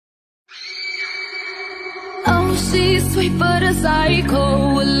she's sweet but a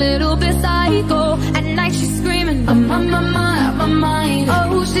psycho, a little bit psycho. At night she's screaming, I'm on my mind.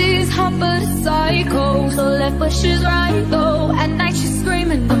 Oh, she's hot but a psycho, so left but she's right though. At night she's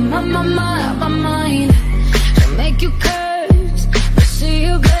screaming, I'm on my mind. She'll make you curse, but she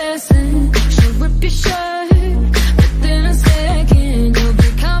a blessing. She'll rip your shirt within a second. You'll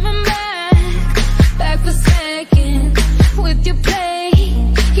be coming back for second. With your play,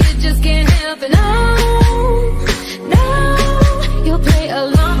 you just can't help it. No, you'll play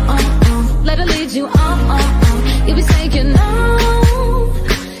along, let her lead you on. You'll be saying no,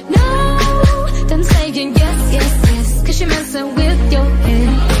 then saying yes, cause she messing with your head.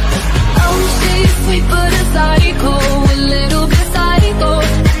 Oh, she's sweet but a psycho, a little bit psycho.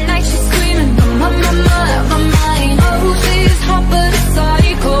 At night she's screaming, I'm on my mind. Oh, she's hot but a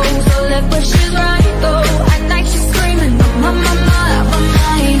psycho, so left but she's right though. At night she's screaming, I'm on my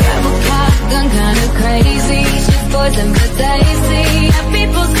mind. Grab a shotgun, kinda crazy. She's poison but tasty. And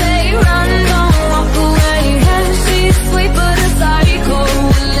people say run, don't walk away. Yeah, she's sweet but a psycho,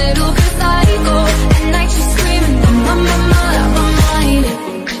 a little bit psycho. At night she's screaming, I'm on my mind.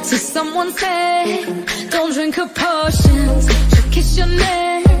 So someone said, don't drink her potions. She'll kiss your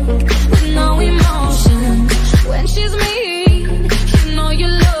neck with no emotion. When she's mean, you know you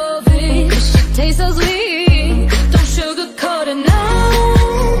love it. She tastes so sweet, don't sugarcoat it. No,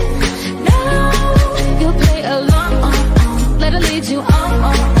 you'll play along, let her lead you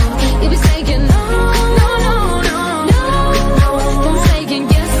on. You'll be saying no, then saying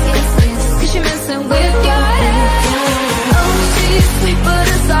yes, cause she messing with your head. Oh, she's sweet but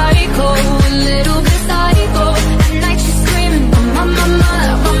a psycho, a little bit psycho. At night she's screaming, I'm on my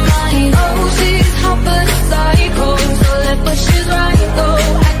mind. Oh, she's hot but a psycho, so left but she's right though.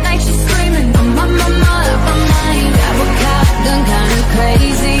 At night she's screaming, I'm on my mind. Grab a shotgun, kinda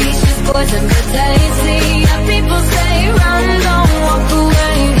crazy. She's poison but tasty. And people say run, don't walk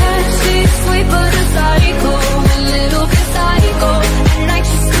away. Yeah, she's sweet but a psycho, a little bit psycho. At night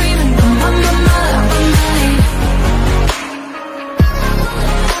she's screaming, I'm on my mind.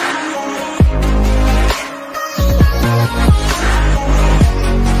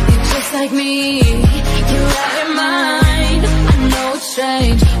 You're just like me, you're out of mind. I know it's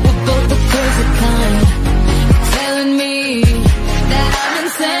strange, we're both the crazy kind. You're telling me that I'm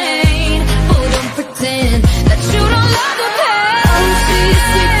insane, but don't pretend that you don't love the pain. Oh, she's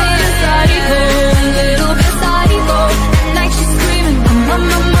sweet but a psycho, a little bit psycho. At night she's screaming, I'm on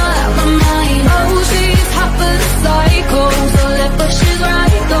my mind. Oh, she's hot but a psycho, so left but she's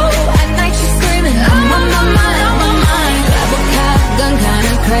right though. At night she's screaming, I'm on my mind. Grab a shotgun,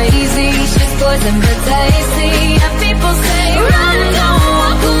 kinda crazy. She's poison but tasty. And people say run, don't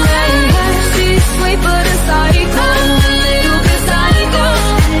walk away. Yeah, she's sweet but a psycho, a little bit psycho.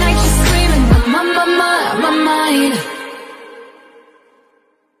 At night she's screaming, I'm on my mind.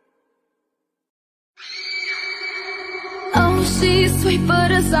 Oh, she's sweet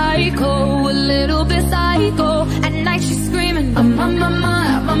but a psycho, a little bit psycho. At night she's screaming, I'm on my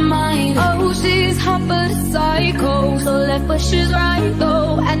mind. Oh, she's hot but a psycho, so left but she's right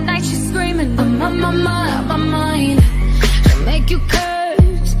though. At night she's screaming, I'm on my mind. She'll make you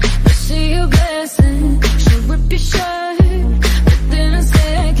curse, but she a blessing. She'll rip your shirt within a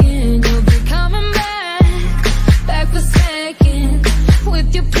second. You'll be coming back for second.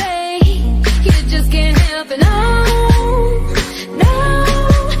 With your play, you just can't help it. No,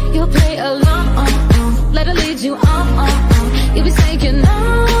 you'll play along, let her lead you on. You'll be saying no,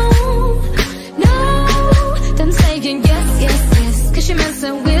 then saying yes, cause she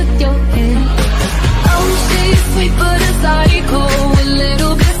messing with your head. Oh, she's sweet but a psycho, a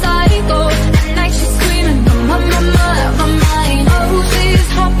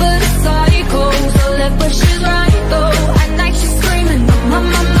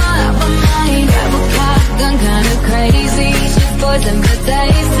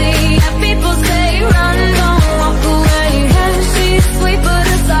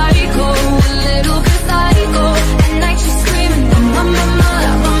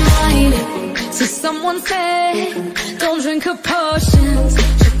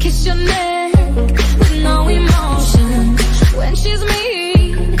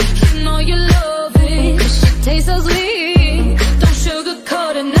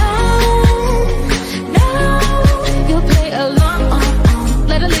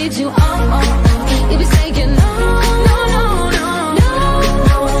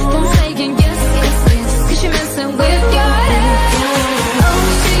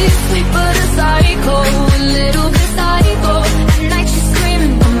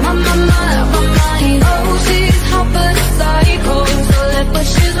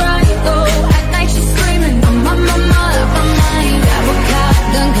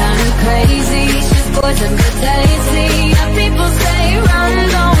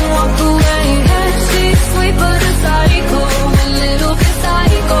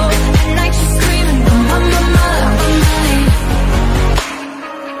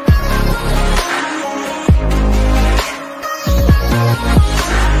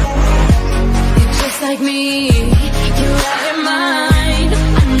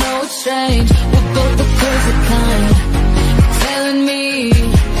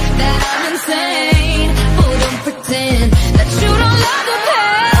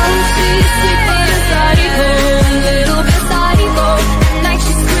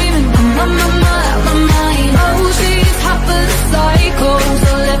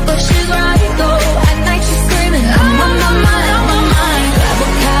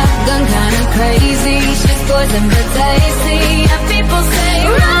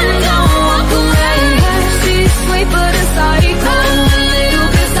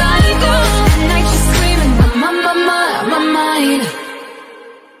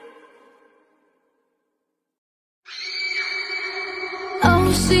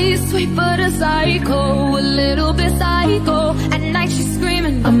she's sweet but a psycho, a little bit psycho. At night she's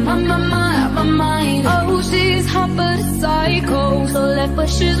screaming, I'm on my mind. Oh, she's hot but a psycho, so left but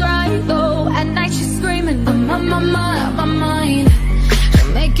she's right though. At night she's screaming, I'm on my mind.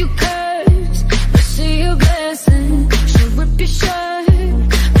 She'll make you curse, but she a blessing. She'll rip your shirt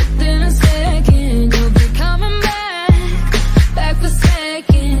within a second. You'll be coming back for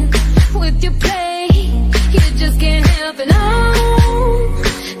second. With your play, you just can't help it. No,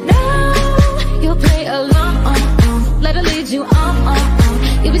 you'll play along. Let her lead you on.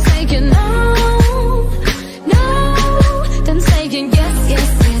 You'll be saying no, then saying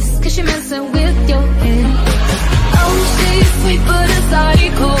yes, cause she messing with your head. Oh, she's sweet but a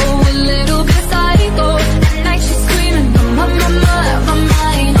psycho, a little bit psycho. At night she's screaming, I'm on my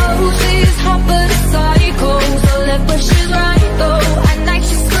mind. Oh, she's hot but a psycho, so left but she's right though. At night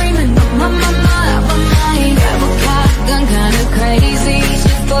she's screaming, I'm on my mind. Grab a shotgun, kinda crazy.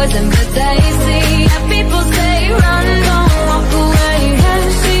 She's poison but daisy. And people say run, don't walk away. Yeah,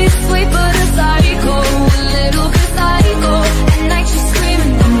 she's sweet but a psycho, a little bit psycho. At night she's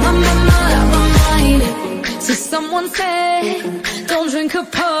screaming, I'm on my mind. So someone said, don't drink her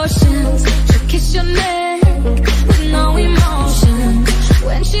potions. She'll kiss your neck with no emotion.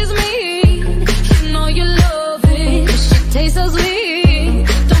 When she's mean, you know you love it. She tastes so sweet,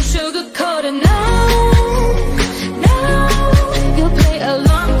 don't sugarcoat it. No, you'll play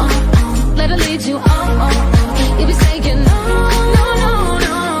along. Let her lead you on. You'll be saying no,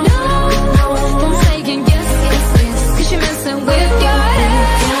 then saying yes, cause she messing with your head.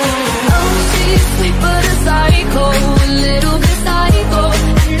 Oh, she's sweet but a psycho, a little bit psycho.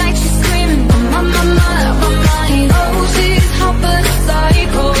 At night she's screaming, I'm on my mind. Oh, she's hot but a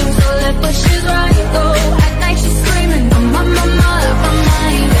psycho, so left but she's right though. At night she's screaming, I'm on my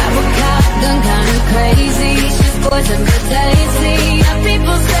mind. Grab a shotgun, kinda crazy. She's poison but tasty. And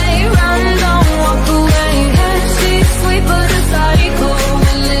people say run, don't walk away. Yeah, she's sweet but a psycho,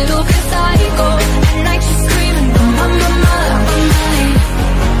 a little bit psycho. At night she's screaming, I'm on my mind.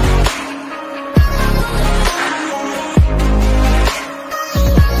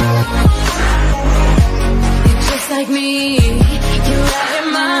 You're just like me, you're out your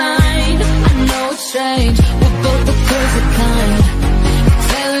mind. I know it's strange, we're both the crazy kind. You're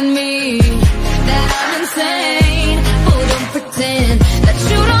telling me that I'm insane, but don't pretend that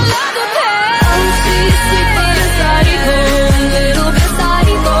you don't love the pain. Oh, she's sweet but a psycho, a little bit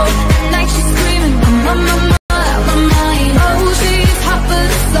psycho. At night she's screaming, I'm on my mind. Oh, she's hot but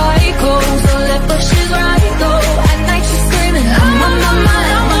a psycho, so left but she's right though. At night she's screaming, I'm on my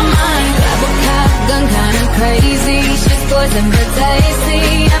mind. Grab a shotgun, kinda crazy. She's poison but tasty.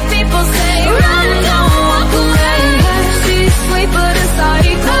 And people say run, don't walk away. Yeah, she's sweet but a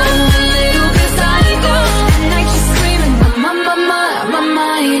psycho, a little bit psycho. At night she's screaming, I'm on my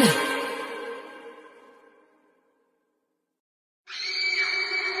mind.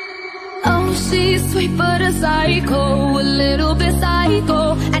 Oh, she's sweet but a psycho, a little bit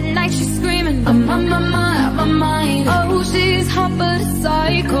psycho. At night she's screaming, I'm on my mind. Oh, she's hot but a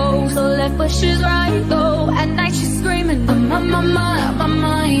psycho, so left but she's right though. At night she's screaming, I'm on my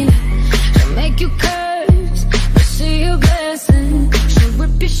mind. She'll make you curse, but she a blessing. She'll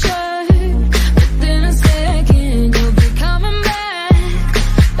rip your shirt within a second. You'll be coming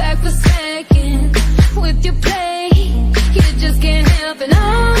back for second. With your play, you just can't help it. No,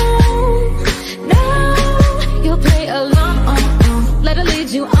 you'll play along. Let her lead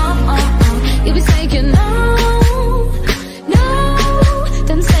you on. You'll be saying no,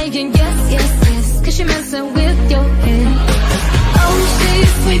 then saying yes, cause she messing with your head. Oh,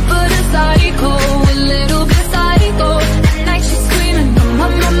 she's sweet but a psycho, a little bit psycho. At night she's screaming, I'm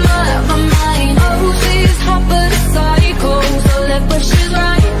on my mind. Oh, she's hot but a psycho, so left but she's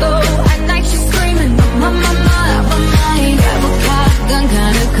right though. At night she's screaming, I'm on my mind. Grab a shotgun,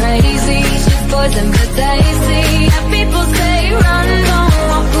 kinda crazy. She's poison but tasty. And people say run, don't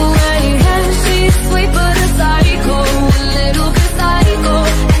walk away. Yeah, she's sweet but a psycho, a little bit psycho.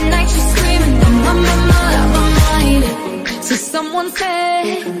 At night she's screaming, I'm on my mind. So someone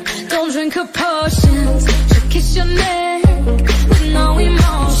said, don't drink her potions. She'll kiss your neck with no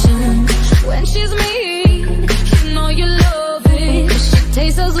emotion. When she's mean, you know you love it. She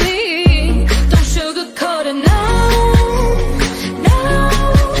tastes so sweet, don't sugarcoat it. No,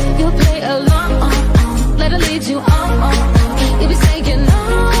 you'll play along. Let her lead you on. You'll be saying no,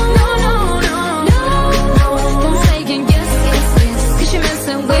 then saying yes, cause she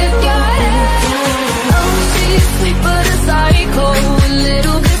messing with your head. Oh, she's sweet but a psycho, a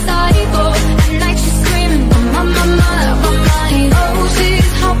little bit psycho. At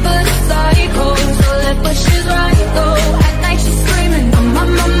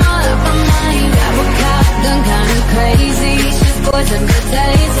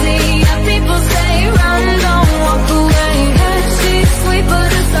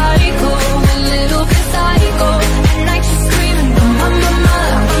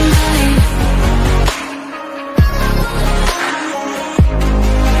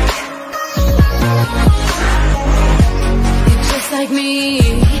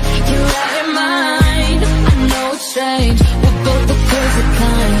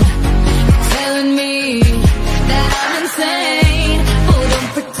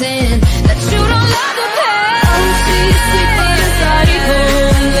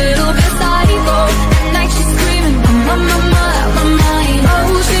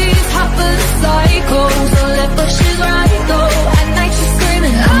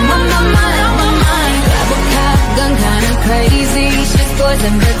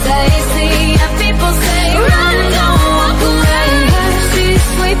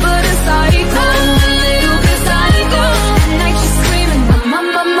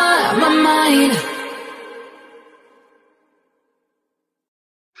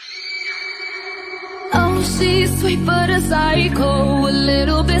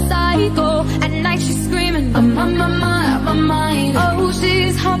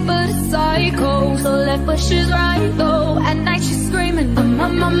she's right though. At night she's screaming, I'm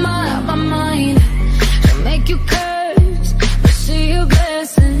on my mind. She'll make you curse, but she a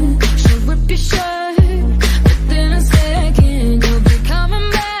blessing. She'll rip your shirt within a second. You'll be coming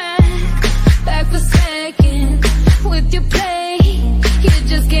back for second. With your play, you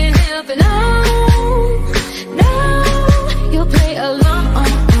just can't help it. No, you'll play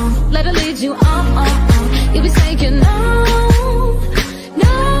along, let her lead you on. You'll be saying no,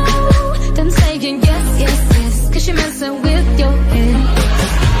 then saying yes, cause she messing with your head.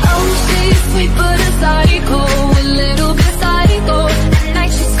 Oh, she's sweet but a psycho, a little bit psycho. At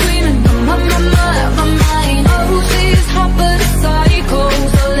night she's screaming, I'm on my mind. Oh, she's hot but a psycho,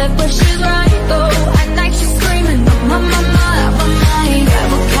 so left but she's right though. At night she's screaming, I'm on my mind.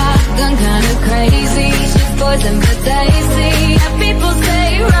 Grab a cop gun, kinda crazy. She's poison but tasty. And people say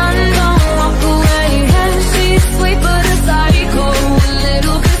run, don't walk away. Yeah, she's sweet but a psycho, a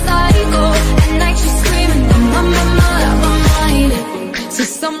little bit psycho. At night she's screaming, I'm on my mind. So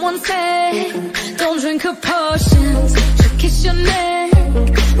someone said, don't drink her potions. She'll kiss your neck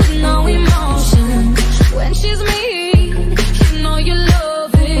with no emotion. When she's mean, you know you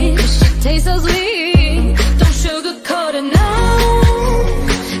love it, 'cause she tastes so sweet. Don't sugarcoat it, no,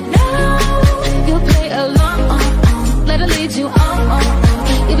 you'll play along, let her lead you on.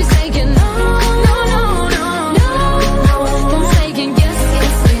 You'll be saying no, then saying yes,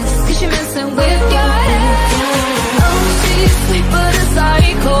 'cause she messing with your head. Oh, she's sweet but a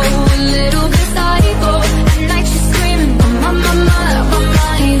psycho, a little bit psycho. At night she's screaming, I'm on my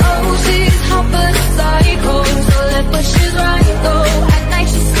mind. Oh, she's hot but a psycho, so left but she's right though. At night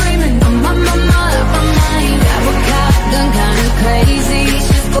she's screaming, I'm on my mind. Grab a cop gun, kinda crazy.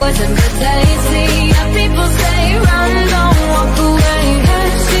 She's poison but tasty. And people say run, don't walk away. Yeah,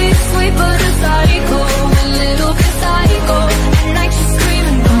 she's sweet but a psycho, a little bit psycho. At night she's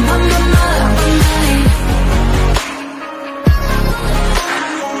screaming, I'm on my mind.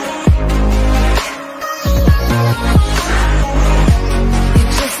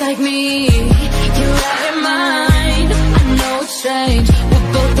 You're just like me, you're out your mind. I know it's strange, we're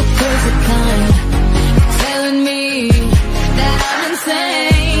both the crazy kind. You're telling me that I'm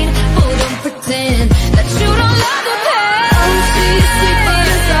insane, but don't pretend that you don't love the pain. Oh, she's sweet but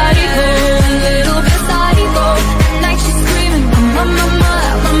a psycho, a little bit psycho. At night she's screaming, I'm on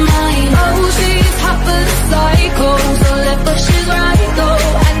my mind. Oh, she's hot but a psycho, so left but she's right though.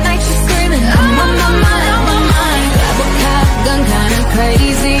 At night she's screaming, I'm on my mind. Grab a cop gun, kinda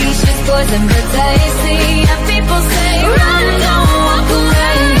crazy. She's poison but tasty. And people say run, don't walk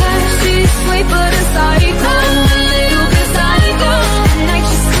away. Yeah, she's sweet but a psycho, a little bit psycho. At night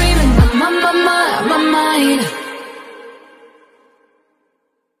she's screaming, I'm on my mind.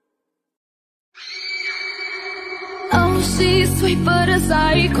 Oh, she's sweet but a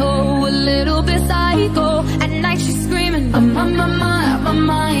psycho, a little bit psycho. At night she's screaming, I'm on my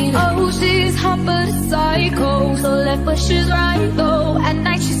mind. Oh, she's hot but a psycho, so left but she's right though. At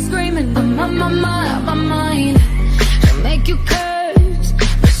night she's screaming, I'm on my mind. She'll make you curse,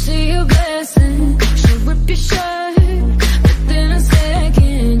 but she a blessing. She'll rip your shirt within a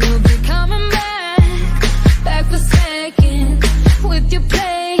second. You'll be coming back for second. With your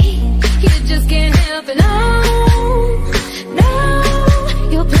play, you just can't help it. No,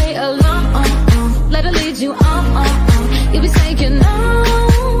 you'll play along, let her lead you on. You'll be saying no,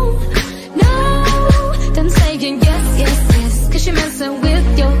 then saying yes, 'cause she messing with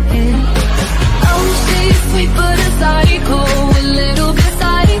your head. Oh, she's sweet but a psycho, a little bit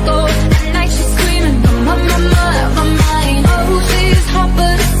psycho. At night she's screaming, I'm on my mind. Oh, she's hot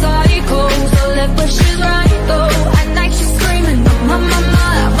but a psycho, so left but she's right though. At night she's screaming, I'm on my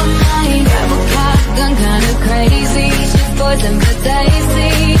mind. Grab a cop gun, kinda crazy. She's poison but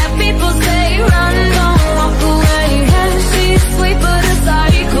tasty. And people say run, don't walk away. Yeah, she's sweet but a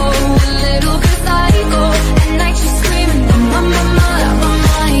psycho, a little bit psycho. At night she's screaming, I'm on my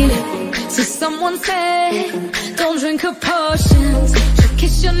mind. So someone said, don't drink her potions. She'll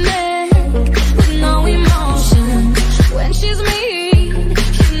kiss your neck with no emotion. When she's mean,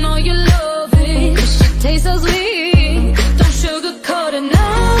 you know you love it, 'cause she tastes so sweet. Don't sugarcoat it, no,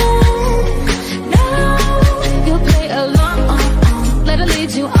 you'll play along, let her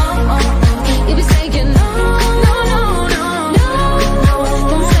lead you on. You'll be saying no,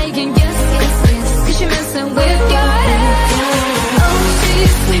 then saying yes, 'cause she messing with your head. Oh,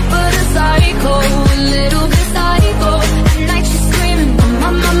 she's sweet but a psycho, a little bit psycho. At night she's screaming, I'm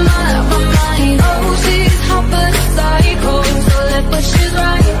on my mind. Oh, she's hot but a psycho, so left but she's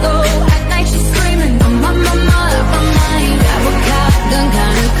right though. At night she's screaming, I'm on my mind. Grab a cop gun,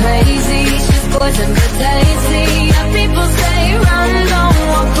 kinda crazy. She's poison but tasty. And people say run, don't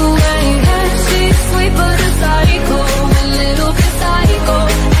walk away. Yeah, she's sweet but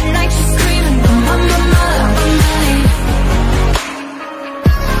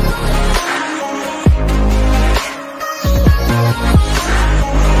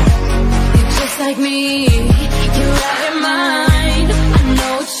me, you're out your mind. I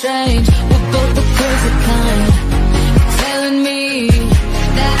know it's strange, we're both the crazy kind. You're telling me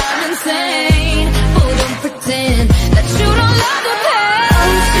that I'm insane, but don't pretend that you don't love the pain.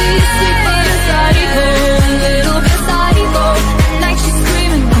 Oh, she's sweet but a psycho, a little bit psycho. At night she's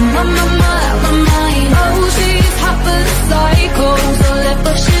screaming, I'm on my mind. Oh, she's hot but a psycho, so left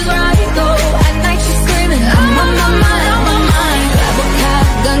but she's right though. At night she's screaming, I'm on my mind. Grab a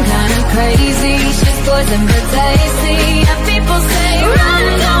gun, kinda crazy. She's poison but tasty. And people say, run,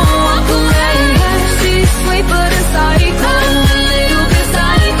 don't walk away. She's sweet but a psycho, a little bit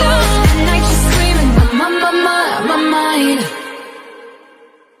psycho. At night she's screaming, I'm on my mind.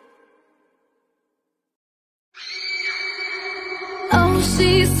 Oh,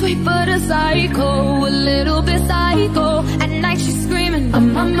 she's sweet but a psycho, a little bit psycho. At night she's screaming,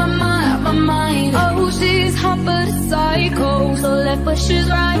 I'm on my mind. Oh, she's hot but a psycho, so left but she's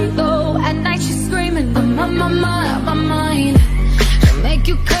right though. At night she's screaming, I'm on my mind. She'll make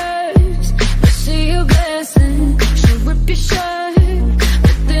you curse, but she a blessing. She'll rip your shirt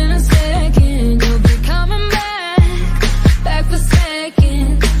within a second. You'll be coming back for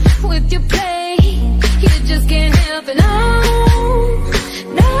second. With your play, you just can't help it. No,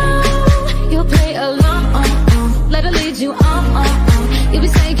 you'll play along, let her lead you on. You'll be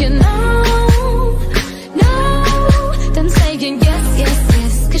saying no, then saying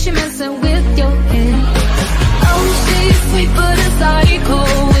yes, cause she messing with your head. Oh, she's sweet but a psycho,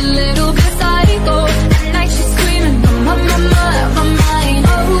 a little bit psycho. At night she's screaming, I'm on my mind.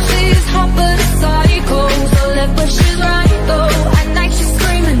 Oh, she's hot but a psycho, so left but she's right though. At night she's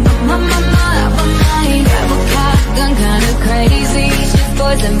screaming, I'm on my mind. Grab a gun, kinda crazy. She's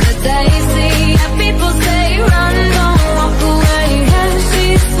poison but tasty. And people say, run, don't walk away.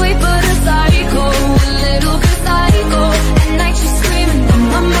 She's sweet but a psycho, a little bit psycho. At night she's screaming, I'm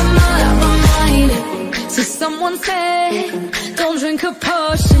on my mind. So someone said, don't drink her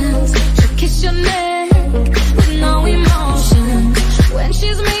potions. She'll kiss your neck with no emotion. When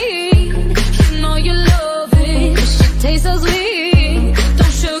she's mean, you know you love it. She tastes so sweet,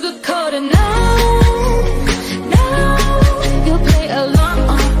 don't sugarcoat it. No, you'll play along,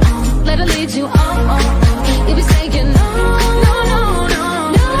 let her lead you on. You'll be saying no,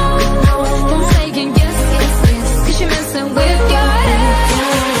 don't saying yes, cause she messing with your head.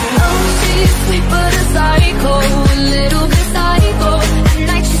 Oh, she's sweet but a psycho, a little bit psycho. At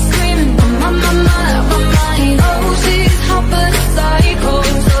night she's screaming, I'm on my mind. Oh, she's hot but a psycho,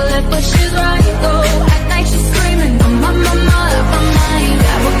 so left but she's right though. At night she's screaming, I'm on my mind.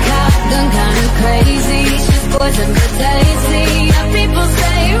 Grab a gun, kinda crazy. She's poison but tasty. And people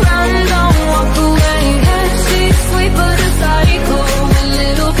say, run, don't walk away. She's sweet but a psycho, a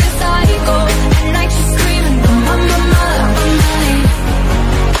little bit psycho. At night she's screaming, I'm on my mind.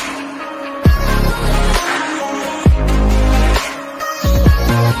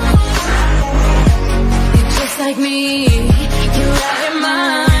 You're just like me, you're out your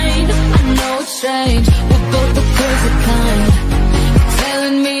mind. I know it's strange, we're both the crazy kind. You're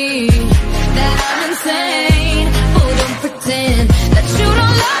telling me that I'm insane, but don't pretend that you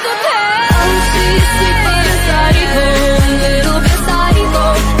don't love the pain. Oh, she's sweet but a psycho, a little bit psycho.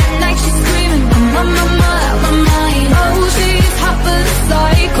 At night she's screaming, I'm on my mind. Oh, she's hot but a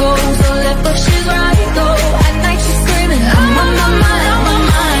psycho, so left but she's right though. At night she's screaming, I'm on my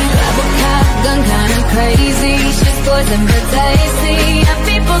mind. Grab a gun, kinda crazy. She's poison but tasty. And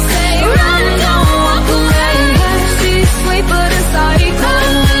people say, run, don't walk away. She's sweet but a psycho,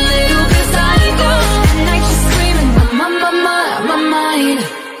 a little bit psycho. At night she's screaming, I'm on my mind.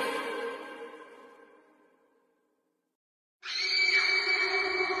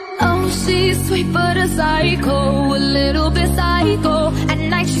 Oh, she's sweet but a psycho, a little bit psycho. At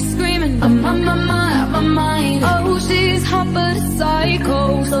night she's screaming, I'm on my mind. Oh, she's hot but a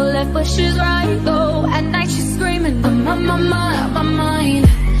psycho, so left but she's right though. At night she's screaming, I'm on my mind.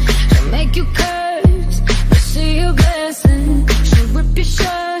 She'll make you curse, but she a blessing. She'll rip your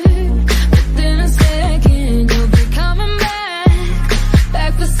shirt within a second. You'll be coming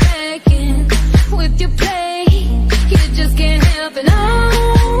back for second. With your play, you just can't help it. No,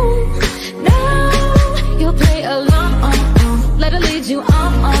 you'll play along, let her lead you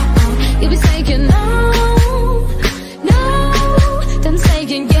on. You'll be saying no, then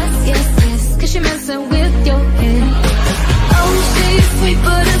saying yes, cause she messing with your head. Oh, she's sweet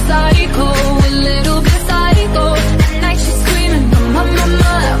but a psycho, a little bit psycho. At night she's screaming, I'm on my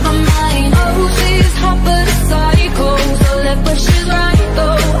mind. Oh, she's hot but a psycho, so left but she's right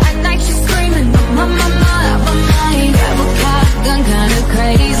though. At night she's screaming, I'm on my mind. Grab a gun, kinda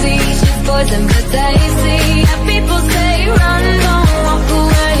crazy. She's poison but tasty. And people say, run, don't walk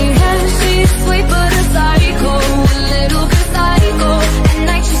away. She's sweet but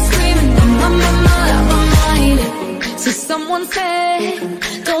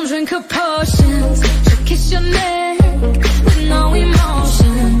drink her potions. She'll kiss your neck with no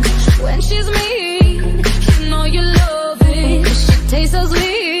emotion. When she's mean, you know you love it. She tastes so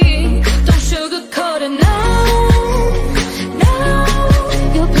sweet, don't sugarcoat it, no.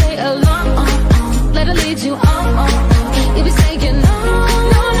 You'll play along, let her lead you on. You'll be saying no.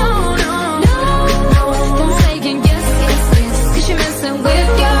 Don't saying yes, cause you're messing with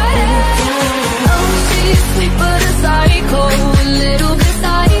your head. Oh, she's sweet but a psycho, a little bit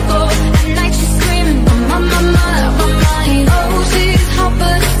psycho. At night she's screaming, my mind. Oh, she's hot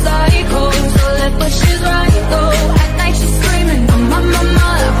but a psycho, so left but she's right though. At night she's screaming, my mind.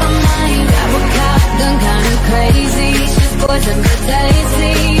 Grab a cop, gun kinda crazy. She's poison but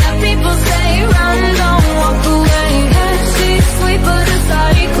tasty. And people say run, don't walk away. She's sweet but a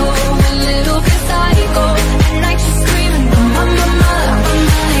psycho, a little bit psycho. At night she's screaming, my mind.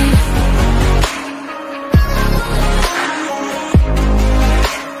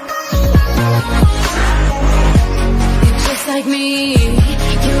 You're just like me,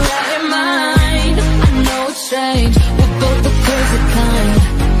 you're out your mind. I know it's strange, we're both the crazy kind.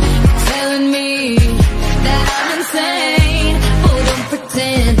 You're telling me that I'm insane, but don't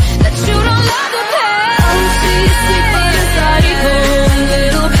pretend that you don't love the pain. Oh, she's sweet but a psycho, a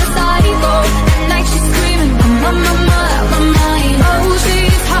little bit psycho. At night she's screaming, my mind. Oh,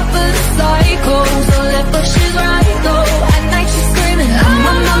 she's hot but a psycho, so left but she's right though. At night she's screaming,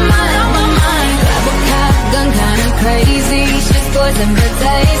 my mind. Grab a cop, gun kinda crazy. She's poison but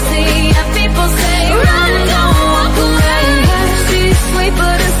tasty. And people say run, don't walk away. She's sweet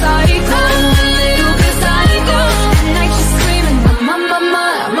but a psycho, a little bit psycho. At night she's screaming,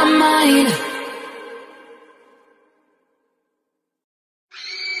 my mind.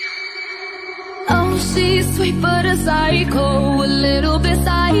 Oh, she's sweet but a psycho, a little bit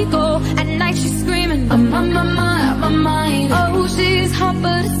psycho. At night she's screaming, my mind. Oh, she's hot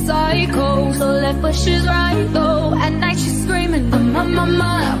but a psycho, so left but she's right though. At night she's screaming, my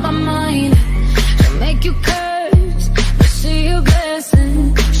mind. She'll make you curse, but she a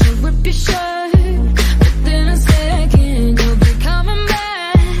blessing. She'll rip your shirt within a second. You'll be coming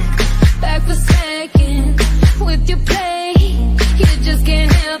back for second. With your play, you just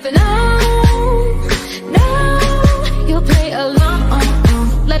can't help it, no. You'll play along,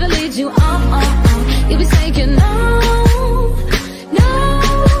 let her lead you on. You'll be saying no.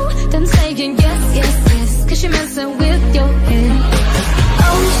 Then saying yes, cause you're messing with your head.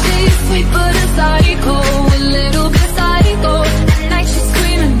 Oh, she's sweet but a psycho, a little bit psycho. At night she's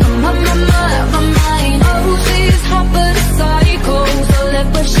screaming, my mind. Oh, she's hot but a psycho, so left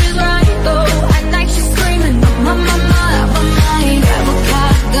but she's right though. At night she's screaming, my mind. Grab a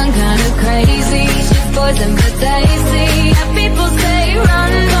cop, gun kinda crazy. She's poison but tasty. And people say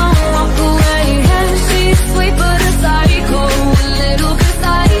run, don't walk away. She's sweet but a psycho, a little bit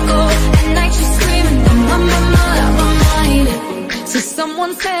psycho. At night she's screaming, my mind. So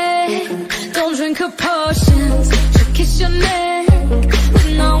someone said, don't drink her potions. She'll kiss your neck with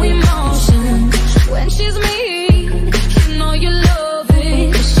no emotion. When she's mean, you know you love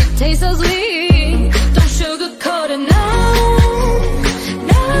it. She tastes so sweet, don't sugarcoat it, no.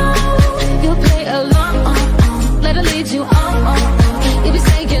 You'll play along, let her lead you on. You'll be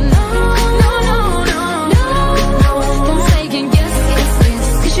saying no. Don't saying yes,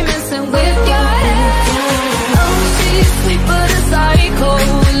 cause you're messing with your head. Oh, she's sweet but a psycho,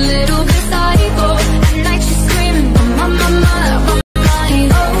 a little bit psycho. At night she's screaming, my mind.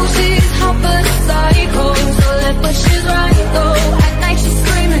 Oh, she's hot but a psycho, so left but she's right though. At night she's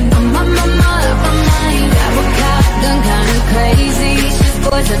screaming, my mind. Grab a cop, gun kinda crazy. She's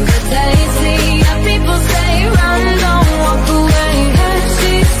poison but tasty. And people say run, don't walk away.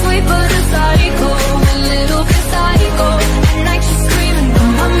 She's sweet but a psycho, a little bit psycho. At night she's screaming,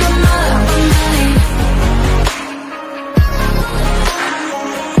 my mind.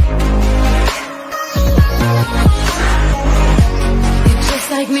 You're just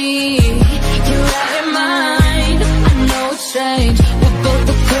like me, you're out your mind. I know it's strange, we're both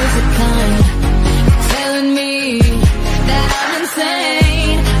the crazy kind. You're telling me that I'm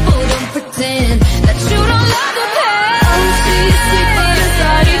insane, but don't pretend that you don't love the pain. Oh, she's sweet but a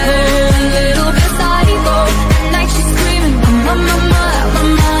psycho, a little bit psycho. At night she's screaming, my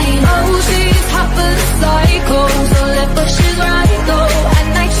mind. Oh, she's hot but a psycho, so left but she's right though. At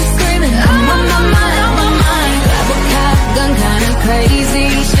night she's screaming, my mind. Grab a cop, gun kinda crazy.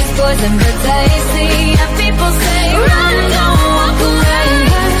 She's poison but tasty. And people say run, don't walk away.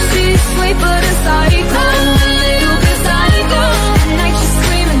 She's sweet but a psycho.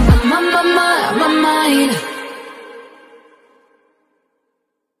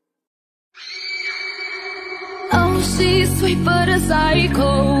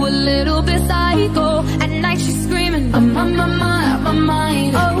 psycho. At night she's screaming, I'm on my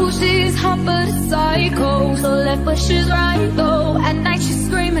mind. Oh, she's hot but a psycho. So left but she's right though. At night she's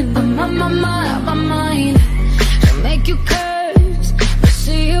screaming, I'm on my mind. She'll make you curse, but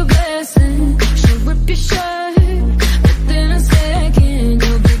she a blessing. She'll rip your shirt within a second.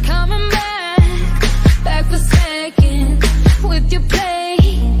 You'll be coming back for second. With your play,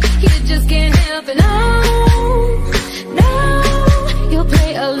 you just can't help it. No, you'll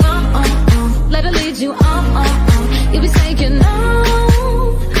play along. Let her lead you on. You'll be saying no,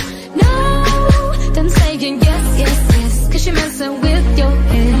 then saying yes, cause she messing with your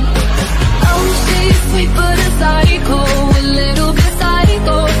head. Oh, she's sweet but a psycho, a little bit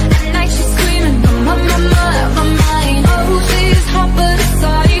psycho. At night she's screaming, I'm on my mind. Oh, she's hot but a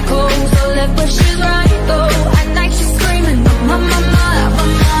psycho, so left but she's right though. At night she's screaming, I'm on my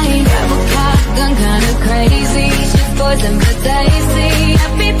mind. Grab a shotgun, kinda crazy. She's poison but tasty.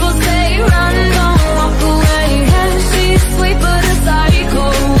 And people say run, don't walk away. Yeah, she's sweet but a psycho,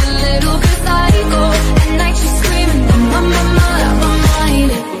 a little bit psycho. At night she's screaming, I'm on my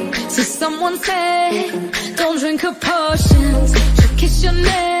mind. So someone said, don't drink her potions. She'll kiss your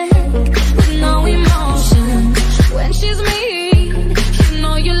neck with no emotion. When she's mean, you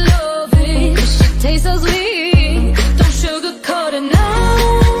know you love it. She tastes so sweet, don't sugarcoat it. No,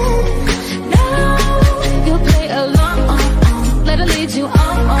 you'll play along. Let her lead you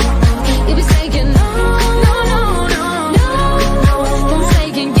on. You'll be saying no, don't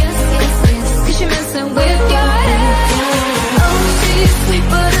saying yes, cause she messing with your head. Oh, she's sweet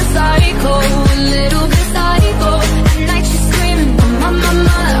but a psycho, a little bit psycho. At night she's screaming, I'm on my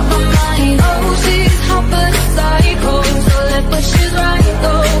mind. Oh, she's hot but a psycho, so left but she's right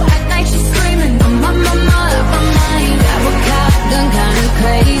though. At night she's screaming, I'm on my mind. Grab a shotgun, kinda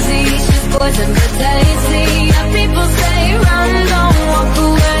crazy. She's poison but tasty. And people say run, don't walk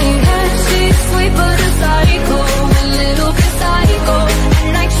away. Yeah, she's sweet but a psycho, a little bit psycho. At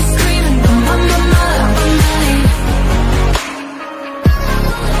night she's screaming, I'm on my mind.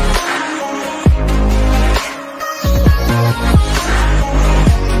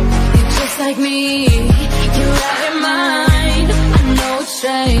 You're just like me, you're out your mind. I know it's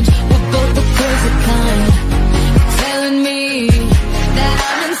strange, we're both the crazy kind. You're telling me that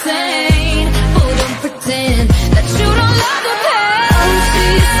I'm insane, but don't pretend that you don't love the pain. Oh,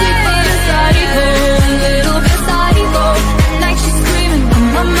 she's sweet but a psycho, a little bit psycho. At night she's screaming, I'm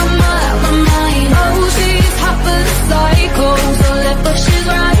on my mind. Oh, she's hot but a psycho, so left but she's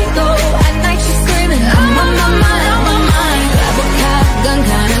right though. At night she's screaming, I'm on my mind. Grab a shotgun,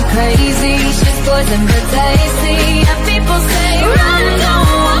 kinda crazy. She's poison but tasty. And people say run, don't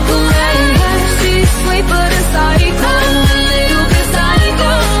walk away. Yeah, she's sweet but a psycho, a little bit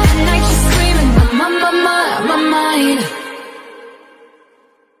psycho. At night she's screaming, I'm on my mind.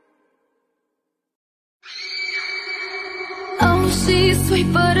 Oh, she's sweet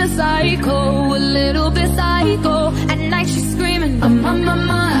but a psycho, a little bit psycho. At night she's screaming, I'm on my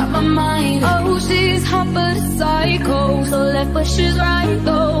mind. Oh, she's hot but a psycho, so left but she's right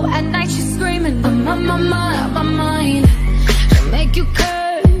though. At night she's screaming, I'm on my mind. She'll make you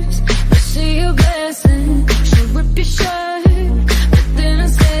curse, but she a blessing. She'll rip your shirt within a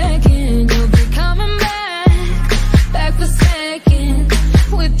second. You'll be coming back for second.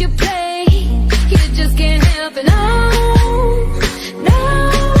 With your play, you just can't help it. No,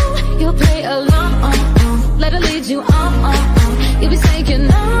 you'll play along. Let her lead you on. You'll be saying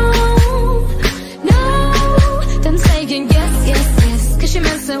no, then saying yes, cause she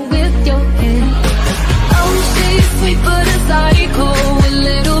messing with your head. Oh, she's sweet but a psycho, a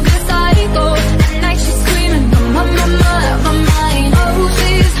little bit psycho. At night she's screaming, I'm on my mind. Oh,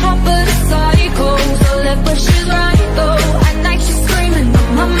 she's hot but a psycho, so left but she's right though. At night she's screaming,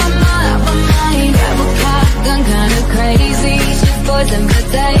 I'm on my mind. Grab a shotgun, kinda crazy. She's poison but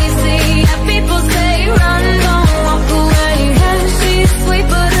tasty. And people say run, don't walk away. Yeah, she's sweet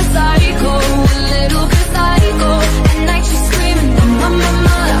but a psycho, a little bit psycho. At night she's screaming, I'm on my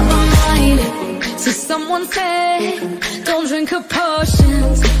mind. So someone said, don't drink her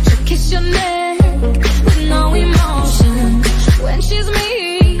potions. She'll kiss your neck with no emotion. When she's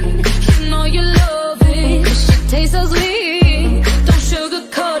mean, you know you love it. She tastes so sweet, don't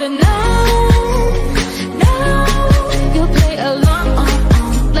sugarcoat it. No, you'll play along.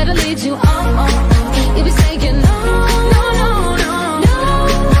 Let her lead you on. You'll be saying no,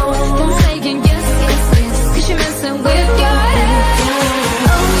 don't saying yes, cause she messing with your head.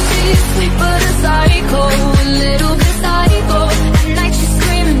 Oh, she's sweet but a psycho, a little bit psycho. At night she's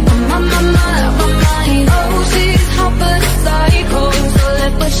screaming, I'm on my mind. Oh, she's hot but a psycho, so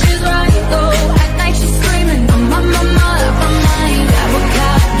left but she's right though. At night she's screaming, I'm on my mind.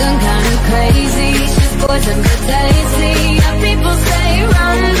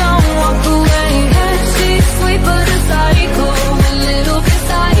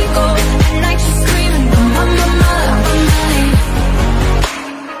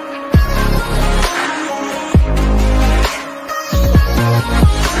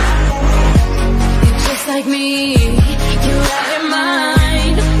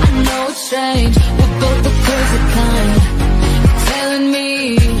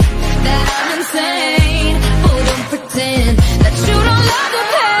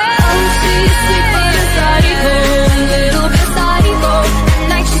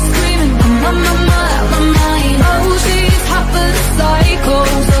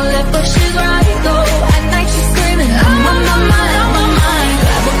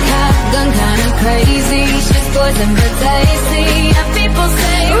 poison but tasty. And people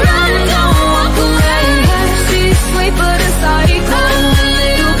say, run, don't walk away. She's sweet but a psycho, a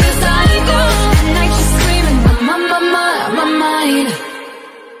little bit psycho. At night she's screaming, my mind.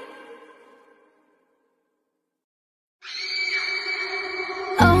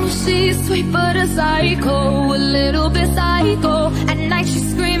 Oh, she's sweet but a psycho, a little bit psycho. At night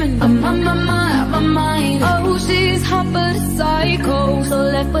she's screaming, my mind. Oh, she's hot but a psycho, so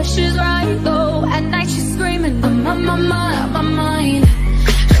left but she's right though. At night she's screaming, my mind.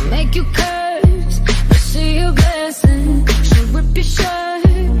 She'll make you curse, but she a blessing. She'll rip your shirt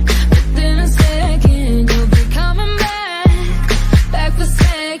within a second. You'll be coming back for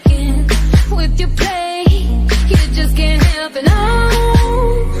second. With your play, you just can't help it.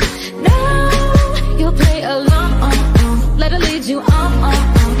 No, you'll play along. Let her lead you on.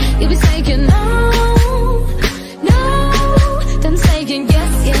 You'll be saying no, then saying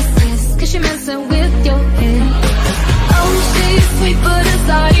yes, cause she messing with your head. Oh, she's sweet but a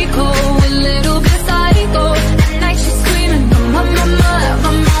psycho, a little bit psycho. At night she's screaming, my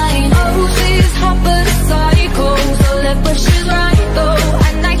mind. Oh, she's hot but a psycho, so left but she's right though.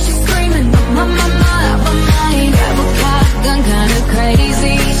 At night she's screaming, my mind. Grab a cop gun, kinda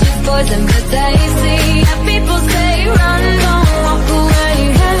crazy. She's poison but tasty. And people say, run, don't walk away.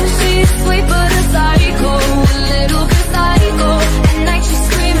 She's sweet but a psycho, a little bit psycho. At night she's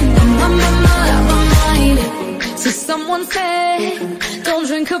screaming, my mind. So someone said, don't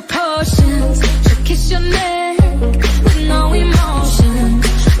drink her potions. She'll kiss your neck with no emotion.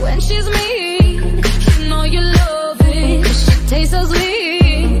 When she's mean, you know you love it. She tastes so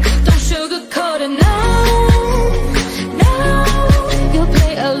sweet, don't sugarcoat it. No, you'll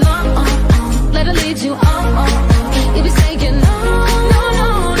play along. Let her lead you on. You'll be saying no,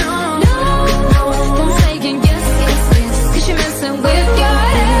 don't saying yes, cause she messing with your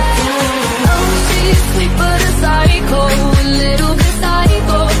head. Oh, she's sweet but a psycho, a little bit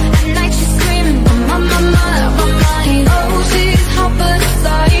psycho. At night she's screaming, my mind. Oh, she's hot but a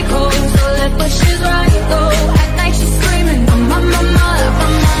psycho, so left but she's right though. At night she's screaming, my mind.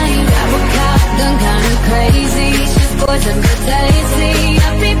 Grab a cop gun, kinda crazy. She's poison but tasty.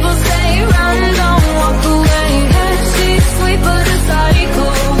 And people say, run, don't walk away. She's sweet but a psycho,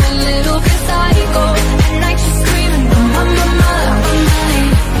 a little bit psycho. At night she's screaming, my mind.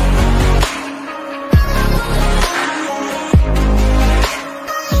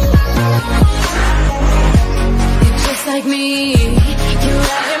 You're just like me, you're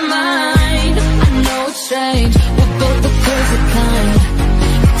out your mind. I know it's strange, we're both the crazy kind.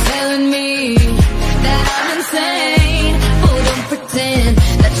 You're telling me that I'm insane. Oh, don't pretend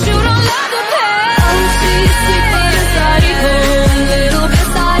that you don't love the pain. Oh, she's sweet but a psycho, a little bit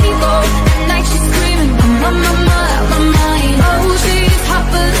psycho. At night she's screaming, my mind. Oh, she's hot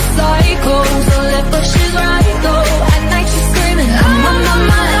but a psycho, so left but she's right though. At night she's screaming, my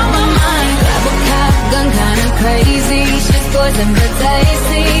mind. Grab a cop gun, kinda crazy. She's poison but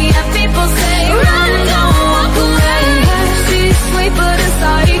tasty. And people say, run, don't walk away. She's sweet but a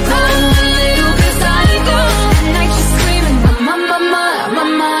psycho, a little bit psycho. At night she's screaming, my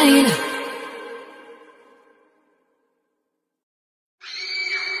mind.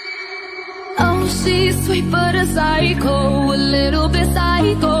 Oh, she's sweet but a psycho, a little bit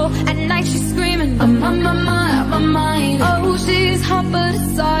psycho. At night she's screaming, my mind. Oh, she's hot but a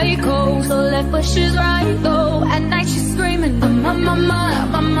psycho, so left but she's right though. At night she's screaming, my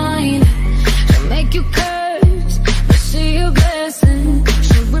mind. She'll make you curse, but she a blessing.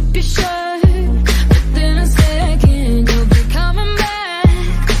 She'll rip your shirt within a second. You'll be coming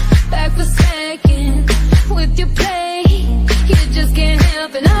back for second. With your play, you just can't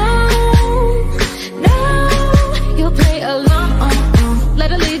help it. No, you'll play along.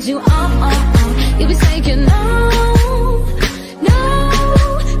 Let her lead you on. You'll be saying no,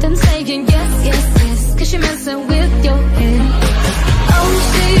 then saying yes, cause she messing with your head. Oh,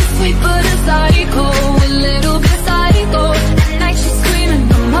 she's sweet but a psycho, a little bit psycho. At night she's screaming,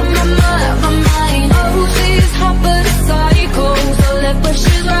 my mind. Oh, she's hot but a psycho, so left but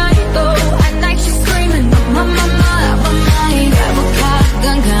she's right though. At night she's screaming, my mind. Grab a cop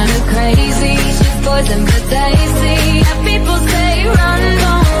gun, kinda crazy. She's poison but tasty. And people say, run,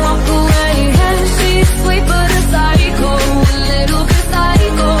 don't walk away. She's sweet but a psycho, a little bit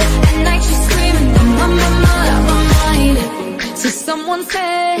psycho. At night she's screaming, my mind. So someone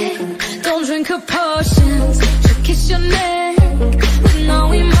said, don't drink her potions. She'll kiss your neck with no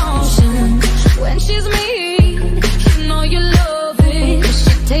emotion. When she's mean, you know you love it.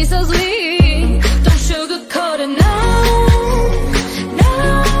 She tastes so sweet, don't sugarcoat it. No,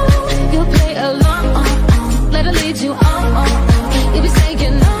 you'll play along. Let her lead you on. You'll be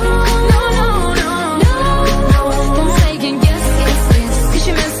saying no,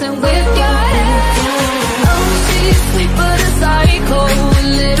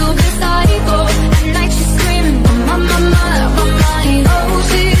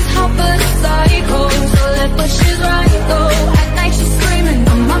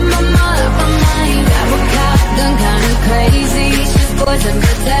 poison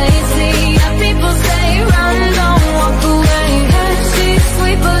but tasty. And people say run, don't walk away. She's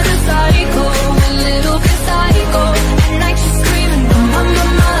sweet but a psycho, a little bit psycho. At night she's screaming, my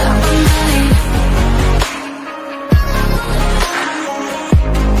mind.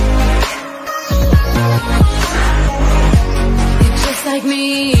 You're just like me,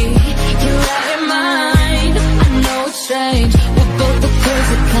 you're out your mind. I know it's strange, we're both the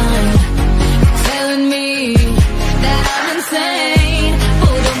crazy kind. You're telling me that I'm insane,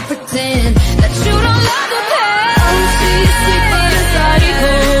 but don't pretend that you don't love the pain. Oh, she's sweet but a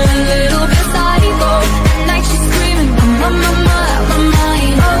psycho, a little bit psycho. At night she's screaming, my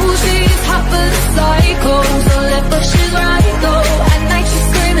mind. Oh, she's hot but a psycho, so left but she's right though. At night she's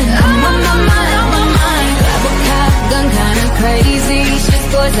screaming, my mind. Grab a cop gun, kinda crazy. She's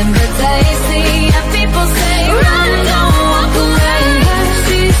poison but tasty. And people say run, don't walk away.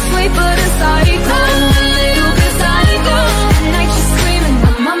 She's sweet but a psycho, a little bit psycho. At night she's screaming,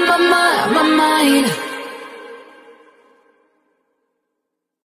 my mind.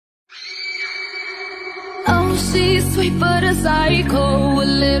 Oh, she's sweet but a psycho, a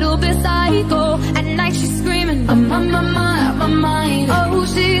little bit psycho. At night she's screaming, my mind. Oh,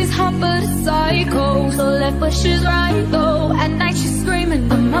 she's hot but a psycho, so left but she's right though. At night she's screaming,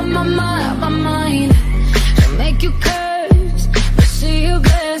 my mind. She'll make you curse, but she a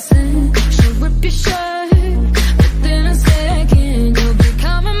blessing. She'll rip your shirt within a second. You'll be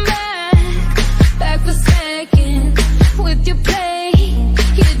coming back for second with your play.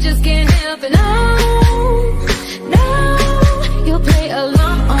 You just can't help it. No, you'll play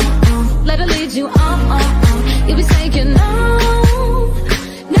along. Let her lead you on. You'll be saying no,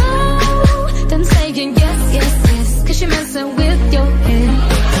 then saying yes, 'cause she messing with your head.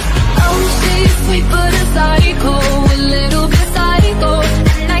 Oh, she's sweet but a psycho, a little bit psycho.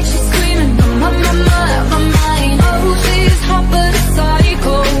 At night she's screaming, my mind. Oh, she's hot but a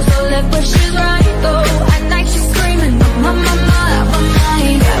psycho, so left but she's right though. At night she's screaming, my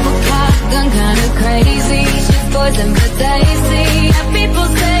mind. Grab a cop gun, kinda crazy. She's poison but tasty. And people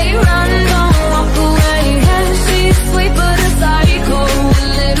say run, don't walk away. She's sweet but a psycho, a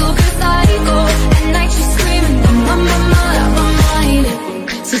little bit psycho. At night she's screaming, my mind.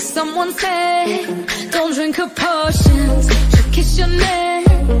 So someone said, don't drink her potions. She'll kiss your neck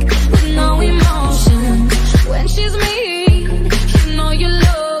with no emotion. When she's mean, you know you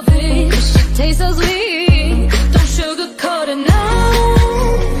love it. She tastes so sweet, don't sugarcoat it. No,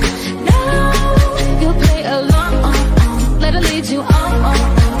 you'll play along. Let her lead you on.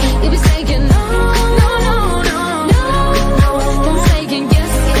 You'll be saying no, then saying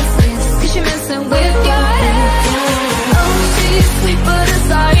yes, 'cause she messing with your head. Oh, she's sweet but a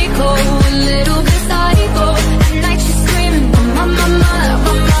psycho, a little bit psycho. At night she's screaming, my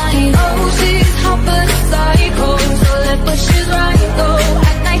mind. Oh, she's hot but a psycho, so left but she's right though.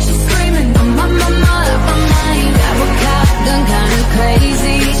 At night she's screaming, my mind. Grab a cop gun, kinda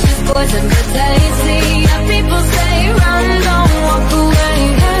crazy. She's poison but tasty. And people say run, don't walk away.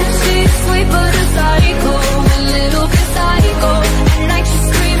 She's sweet but a psycho, a little bit psycho. At night she's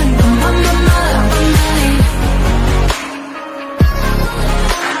screaming, my mind.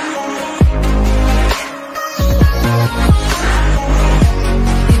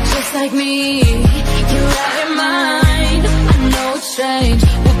 You're just like me, you're out your mind. I know it's strange,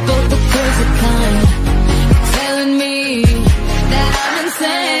 we're both the crazy kind. You're telling me that I'm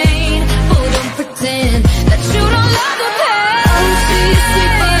insane, but don't pretend that you don't love the pain. Oh, she's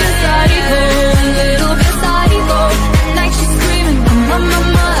sweet but a psycho, a little bit psycho. At night she's screaming, my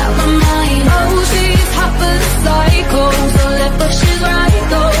mind. Oh, she's hot but a psycho, so left but she's right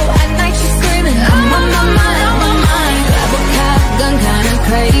though. At night she's screaming, my mind. Grab a cop gun, kinda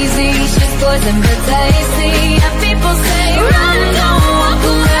crazy. She's poison but tasty. And people say run, don't walk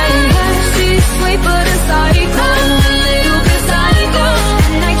away. She's sweet but a psycho, a little bit psycho.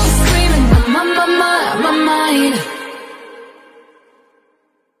 At night she's screaming, my mind.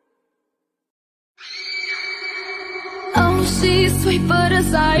 Oh, she's sweet but a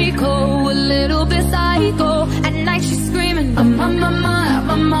psycho, a little bit psycho. At night she's screaming, my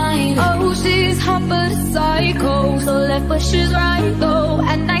mind. Oh, she's hot but a psycho, so left but she's right though.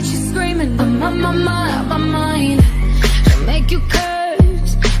 At night she's screaming, my mind. She'll make you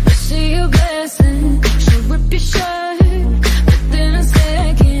curse, but she a blessing. She'll rip your shirt within a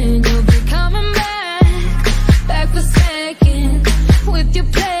second. You'll be coming back for second with your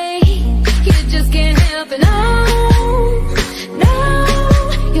play. You just can't help it. No,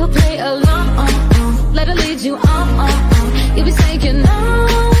 you'll play along. Let her lead you on. You'll be saying no,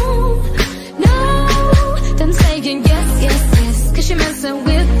 then saying yes, 'cause she messing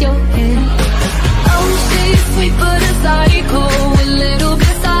with your head. Oh, she's sweet but a psycho, a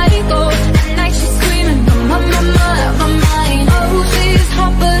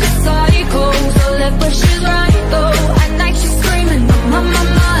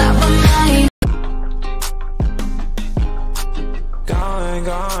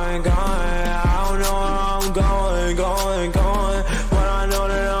going. I don't know where I'm going, but I know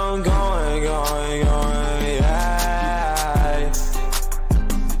that I'm going,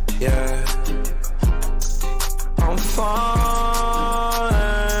 yeah. I'm falling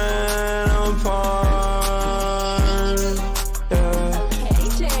apart, yeah.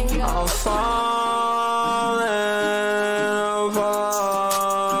 I'm falling apart.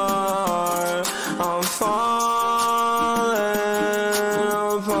 I'm falling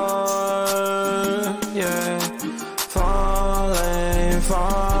apart, yeah. Falling.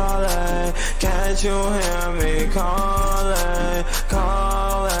 Can't you hear me calling?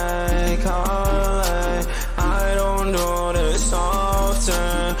 I don't do this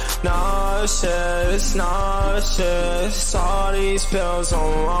often. Nauseous. All these pills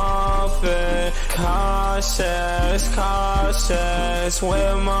I'm off it. Cautious.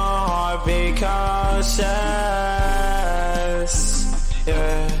 With my heart be cautious,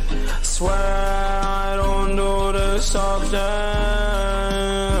 yeah. Swear I don't do this often.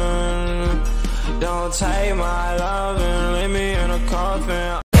 Don't take my love and leave me in a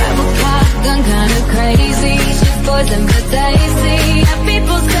coffin. Gone kinda crazy, she's poison but Daisy. And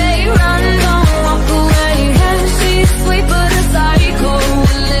people say run, don't walk away. Yeah, she's sweet but a psycho,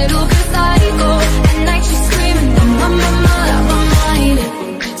 a little bit psycho. At night she's screaming, I'm on my mind.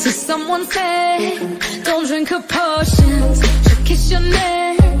 So someone said, don't drink her potions. She'll kiss your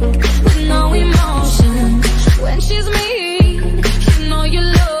neck with no emotion. When she's mean, you know you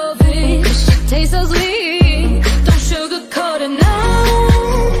love it. She tastes so sweet, don't sugarcoat it now.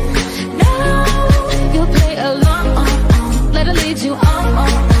 Let her lead you on.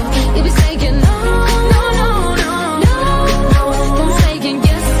 You'll be saying no. Don't saying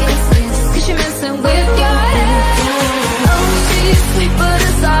yes, 'cause you're messing with your head. Oh, she's sweet but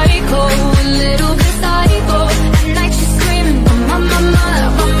a psycho, a little bit psycho. At night she's screaming, I'm on my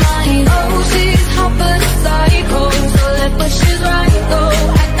mind. Oh, she's hot but a psycho, so left but she's right though.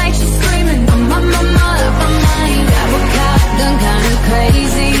 At night she's screaming, I'm on my mind. Got done kinda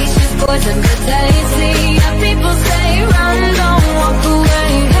crazy, she's poison but Daisy. And people say run, don't walk away.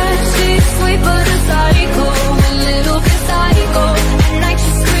 Yeah, she's sweet but a psycho, a little bit psycho. At night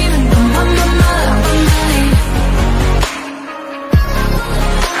she's screaming, I'm on my mind.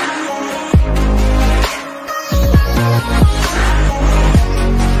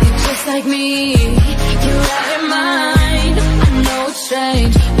 You're just like me, you're out your mind. I know it's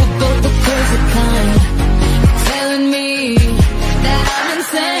strange, we're both the crazy kind. You're telling me that I'm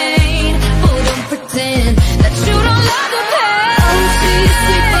insane, oh don't pretend that you don't love the pain. Oh, she's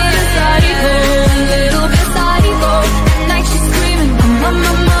sweet but a psycho, a little bit psycho. At night she's screaming, I'm on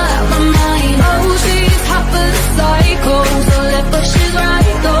my mind. Oh, she's hot but a psycho, so left but she's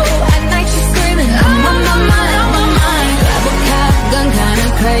right though. At night she's screaming, I'm on my mind. Grab a cop, gun kinda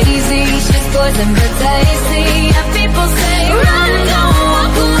crazy, she's poison but tasty. And people say run, don't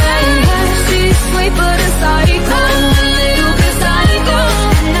walk away. Yeah, she's sweet but a psycho, a little bit psycho.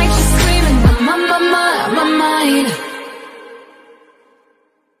 At night she's screaming, I'm on my mind.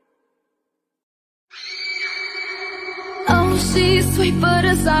 Oh, she's sweet but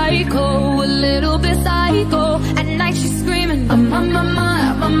a psycho, a little bit psycho. At night she's screaming, I'm on my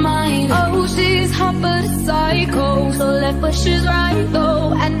mind. Oh, she's hot but a psycho, so left but she's right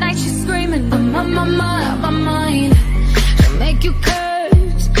though. At night she's screaming, I'm on my mind. She'll make you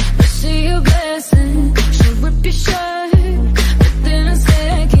curse, but see a blessing. She'll rip your shirt within a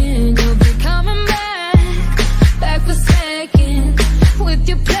second. You'll be coming back for second. With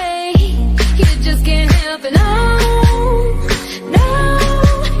your play, you just can't help it. No,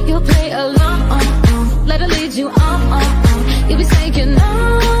 you'll play along. Let her lead you on. You'll be saying no.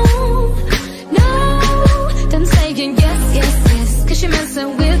 Then saying yes, 'cause you're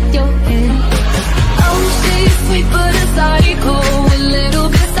messing with your head. Oh, she's sweet but a psycho, a little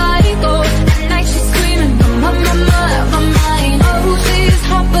bit psycho. At night she's screaming, I'm on my mind. Oh, she's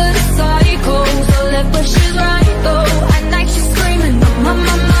hot but a psycho, so left but she's right though. At night she's screaming, I'm on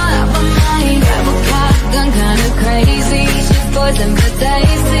my mind. Grab a cop, gun kinda crazy, she's poison but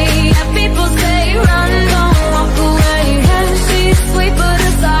Daisy. And people say run, don't walk away. Yeah, she's sweet but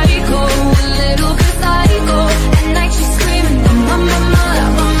a psycho, a little bit psycho. At night she's screaming, I'm on my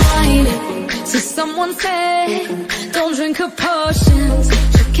mind. So someone said, don't drink her potions.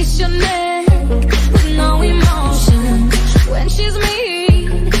 She'll kiss your neck with no emotion. When she's mean,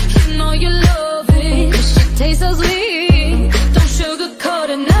 you know you love it. She tastes so sweet, don't sugarcoat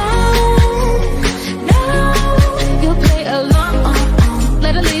it now. You'll play along.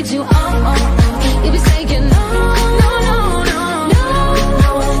 Let her lead you on. You'll be saying no.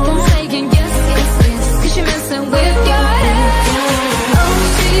 Don't saying yes, 'cause you're messing with your head. Oh,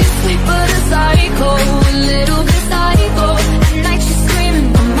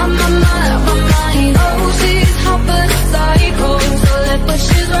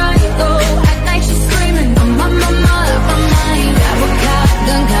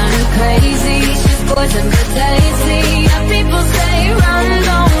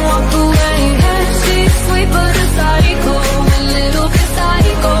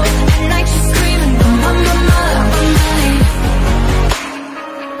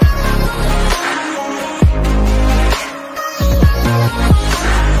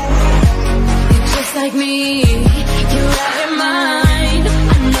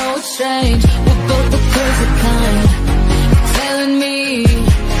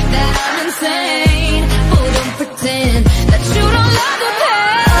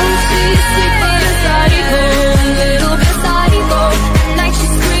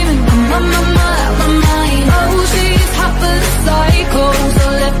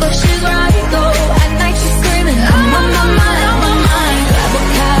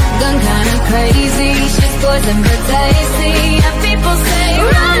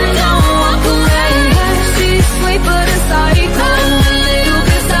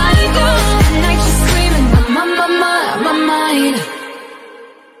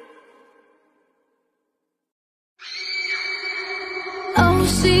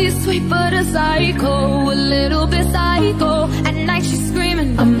 a psycho, a little bit psycho. At night she's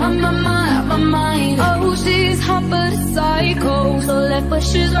screaming, I'm on my mind. Oh, she's hot but a psycho, so left but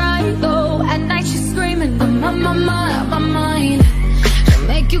she's right though. At night she's screaming, I'm on my mind. She'll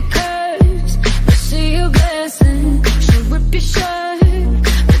make you curse, but she a blessing. She'll rip your shirt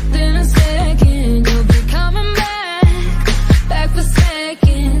within a second. You'll be coming back for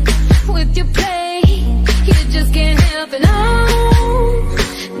second. With your play, you just can't help it. No,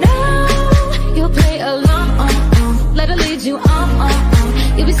 you'll play along, let her lead you on.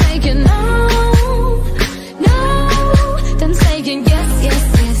 You'll be saying no, then saying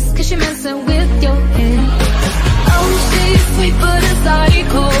yes, cause she messing with your head. Oh, she's sweet but a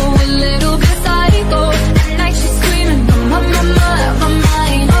psycho, a little bit psycho. At night she's screaming, I'm on my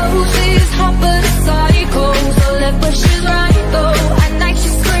mind. Oh, she's hot but a psycho, so left but she's right though. At night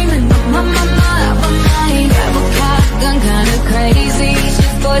she's screaming, I'm on my mind. Grab a cop, gun kinda crazy.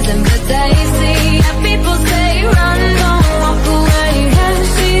 She's poison but tasty. And people say run, don't walk away. Yeah,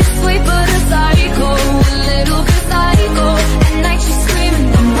 she's sweet but a psycho, a little bit psycho. At night she's screaming,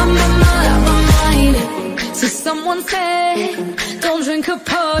 I'm on my mind. So someone said, don't drink her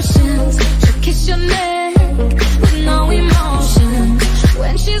potions. She'll kiss your neck with no emotion.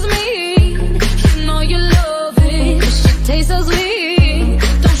 When she's mean, you know you love it. She tastes so sweet,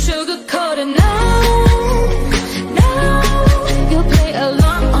 don't sugarcoat it. No, you'll play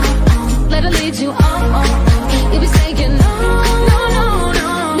along, let her lead you on. You'll be saying no,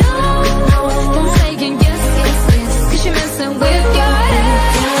 then saying yes, cause she messing with your head.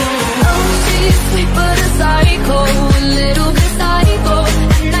 Oh, she's sweet but a psycho, a little bit psycho.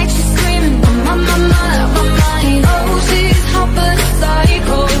 At night she's screaming, I'm on my mind. Oh, she's hot but a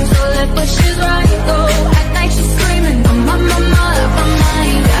psycho, so left but she's right though. At night she's screaming, I'm on my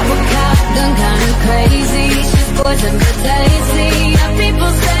mind. Grab a cop, gun kinda crazy. She's poison but tasty. And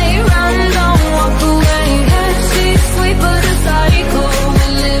people say run, don't walk away. Yeah, she's sweet but a psycho, a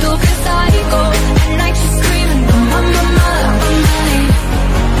little bit psycho. At night she's screaming, I'm on my mind.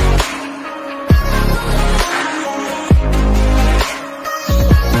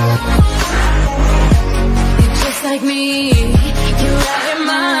 You're just like me, you're out of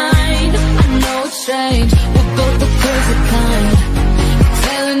mind. I know it's strange, we're both the crazy kind. You're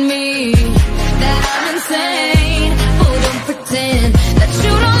telling me that I'm insane, but don't pretend that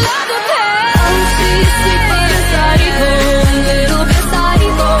you don't love the pain. Oh, she's sweet but a psycho, a little bit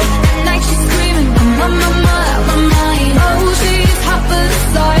psycho. At night she's screaming, I'm on my mind. Oh, she's hot but a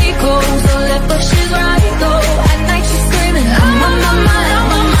psycho, so left but she's right though. At night she's screaming, I'm on my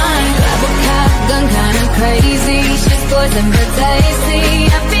mind. Grab a cop, gun kinda crazy. She's poison but tasty.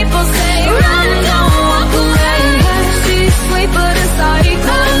 And people say run, don't walk away. She's sweet but a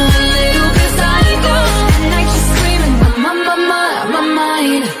psycho, a little bit psycho. At night she's screaming, I'm on my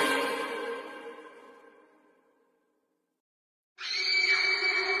mind.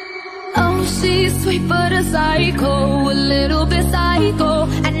 Oh, she's sweet but a psycho, a little bit psycho.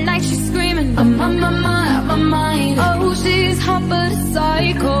 At night she's screaming, I'm on my mind. Oh, she's hot but a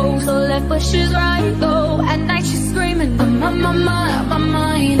psycho, so left but she's right though. At night she's screaming, I'm on my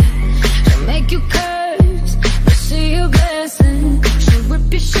mind. She'll make you curse, but she a blessing. She'll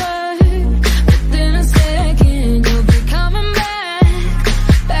rip your shirt within a second. You'll be coming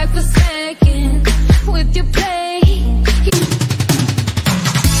back for second. With your play,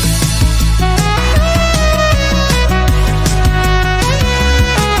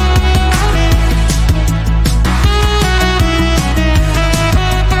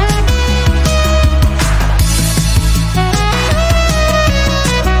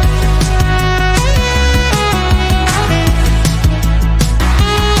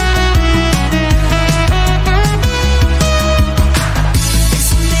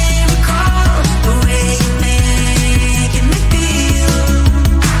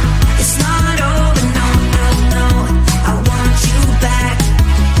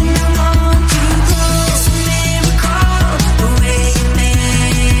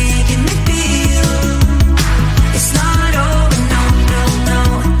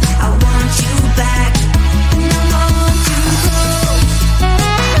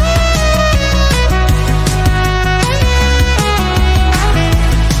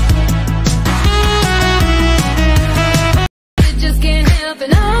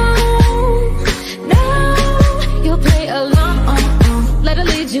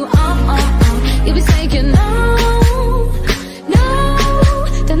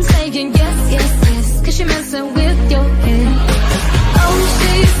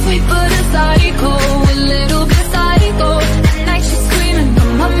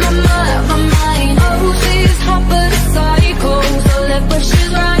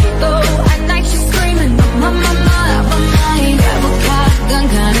 she's right though.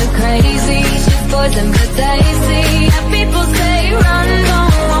 crazy. She's poison but tasty. And people say run,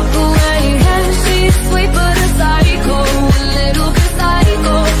 don't walk away. Yeah, she's sweet but a psycho, a little bit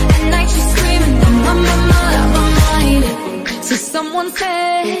psycho. At night she's screaming, I'm on my mind. So someone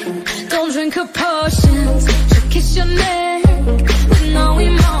said, don't drink her potions. She'll kiss your neck with no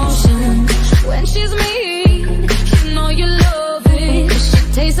emotion. When she's mean, you know you love it. She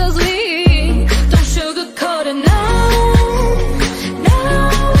tastes so sweet, don't sugarcoat it now.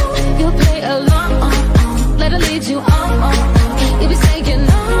 You'll play along, let her lead you on. You'll be saying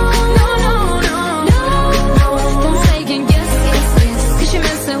no, no, no, no, no. Don't saying yes, yes, yes, 'cause you're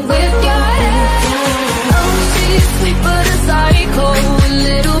messing with your head. Oh, she's sweet but a psycho, a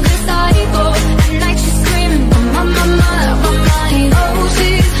little bit psycho. At night she's screaming, my mind. Oh,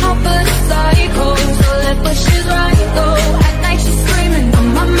 she's hot but a psycho, so left but she's right though. At night she's screaming,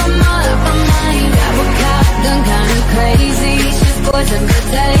 my mind. Got a cop gun, kinda crazy. She's poison but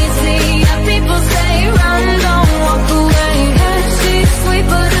tasty. And people say run, don't walk away. Yeah, she's sweet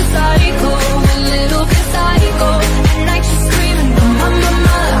but a psycho, a little bit psycho. At night she's screaming, my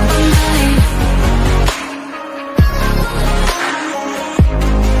mind.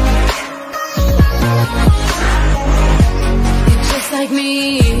 You're just like me,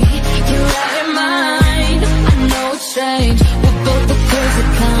 you're out of mind. I know it's strange, we're both the crazy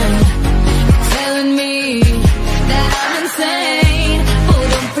kind. You're telling me that I'm insane, but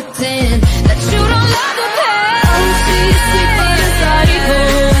don't pretend that you don't love the pain. Oh, she's sweet but a psycho,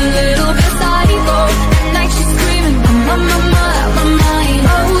 a little bit psycho. At night she's screaming, my mind.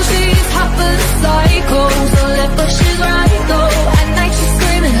 Oh, she's hot but a psycho, so left but she's right though. At night she's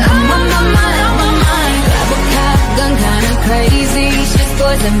screaming, my mind. Grab a cop gun, kinda crazy. She's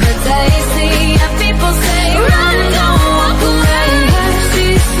poison but tasty. And people say run, don't walk away. Yeah,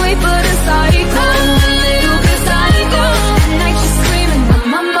 she's sweet but a psycho, a little bit psycho. At night she's screaming,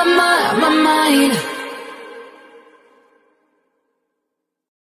 my mind.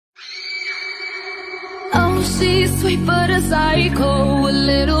 Oh, she's sweet but a psycho, a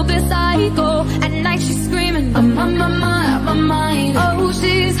little bit psycho. At night she's screaming, my mind. Oh,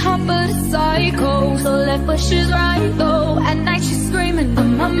 she's hot but a psycho, so left but she's right though. At night she's screaming,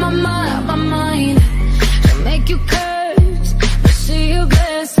 my mind. She'll make you curse, but she a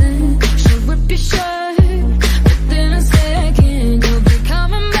blessing. She'll rip your shirt within a second. You'll be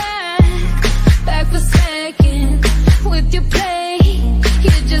coming back for second. With your play,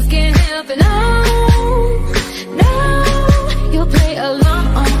 you just can't help it. No, you'll play along,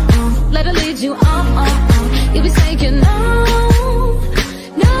 let her lead you on. You'll be saying no,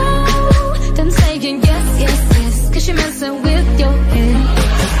 then saying yes, yes, yes, 'cause you're messing with your head.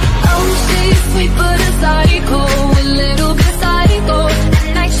 Oh, she's sweet but a psycho, a little bit psycho. At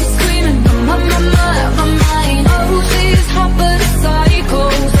night she's screaming, my mind. Oh, she's hot but a psycho,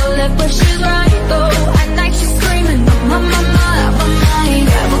 so left but she's right though. At night she's screaming, my mind.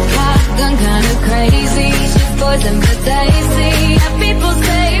 Grab a cop gun, kinda crazy. She's poison but tasty. And people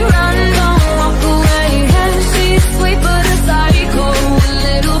say run, don't walk away. Yeah, she's sweet but a psycho, a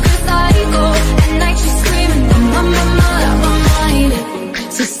little bit psycho. At night she's screaming, my mind.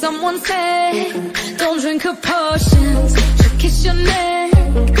 So someone said, don't drink her potions. She'll kiss your neck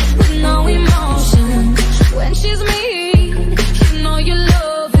with no emotion. When she's mean, you know you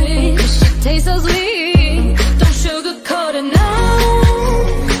love it. 'Cause she tastes so sweet, don't sugarcoat it now.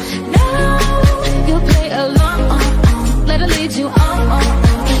 You'll play along, let her lead you on.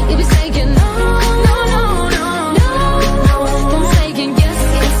 You'll be saying no, no, no, no, no. Don't saying yes,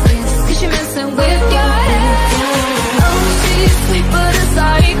 yes, yes, 'cause you're messing with your head. Oh, she's sweet but a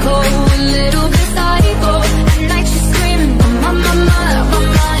psycho, a little bit psycho. At night she's screaming, my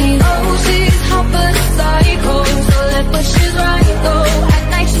mind. Oh, she's hot but a psycho, so left but she's right though. At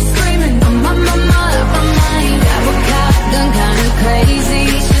night she's screaming, my mind. Grab a cop gun, kinda crazy.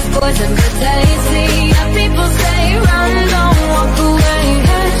 She's poison but tasty. And people say run, don't walk away.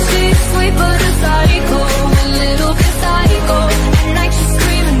 Yeah, she's sweet but a psycho, a little bit psycho. At night she's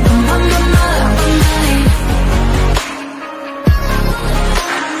screaming, my mind.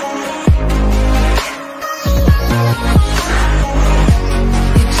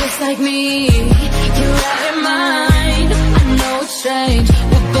 You're just like me, you're out of mind. I know it's strange,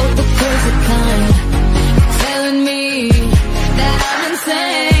 we're both the crazy kind. You're telling me that I'm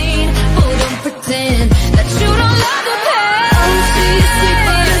insane, but don't pretend that you don't love the pain. Oh, she's sweet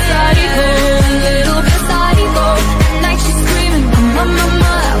but a psycho, a little bit psycho. At night she's screaming, my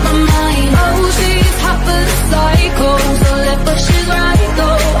mind. Oh, she's hot but a psycho, so left but she's right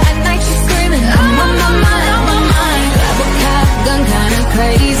though. At night she's screaming, my mind. Grab a cop gun, kinda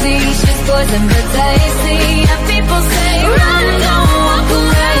crazy. She's poison but tasty. And people say run, don't walk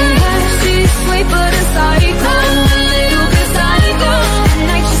away.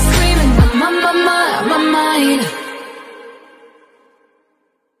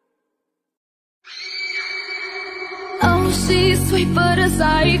 but a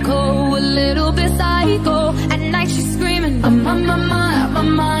psycho, a little bit psycho. At night she's screaming, I'm on my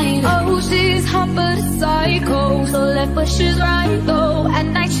mind. Oh, she's hot but a psycho, so left but she's right though. At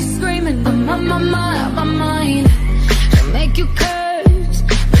night she's screaming, I'm on my mind. She'll make you curse,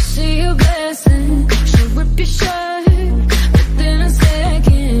 but she a blessing. She'll rip your shirt within a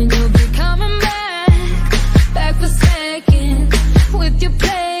second. You'll be coming back for second. With your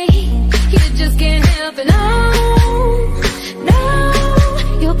play, you just can't help it. No,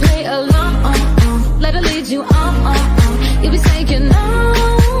 you'll play along, let her lead you on. You'll be saying no,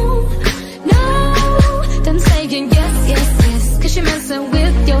 then saying yes, cause she messing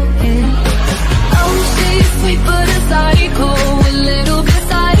with your head. Oh, she's sweet but a psycho, a little bit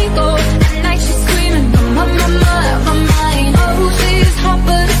psycho. At night she's screaming, I'm on my mind. Oh, she's hot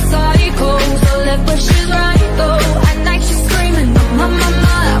but a psycho, so left but she's right though. At night she's screaming, I'm on my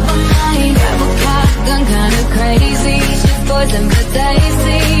mind. Grab a shotgun, kinda crazy. She's poison but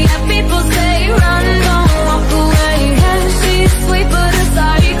Daisy. And people say run, don't walk away. Yeah, she's sweet but a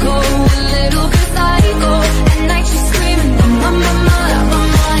psycho, a little bit psycho. At night she's screaming, I'm on my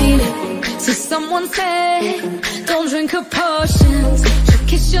mind. So someone said, don't drink her potions. She'll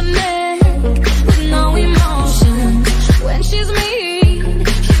kiss your neck with no emotion. When she's mean,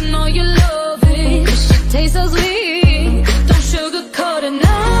 you know you love it. She tastes so sweet, don't sugarcoat it.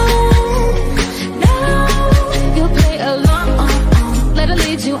 No, you'll play along, let her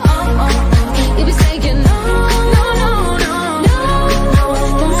lead you on. You'll be saying no,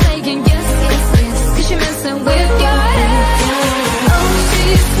 don't saying yes, cause she messing with your head. Oh,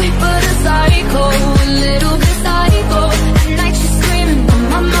 she's sweet but a psycho, a little bit psycho. At night she's screaming, I'm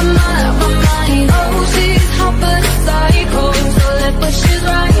on my mind. Oh, she's hot but a psycho, so left but she's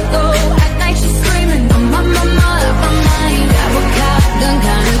right though. At night she's screaming, I'm on my mind. Grab a shotgun,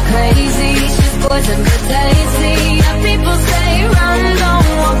 kinda crazy. She's poison but Daisy. And people say run, don't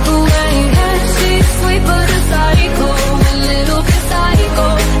walk away. Yeah, she's sweet but a psycho, a little bit psycho.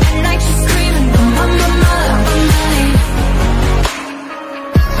 At night she's screaming, I'm on my mind.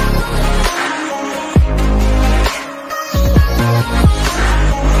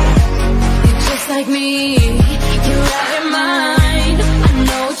 You're just like me, you're out your mind. I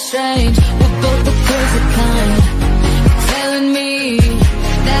know it's strange, we're both the crazy kind. You're telling me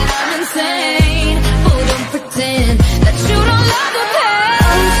that I'm insane, but don't pretend that you don't love the pain.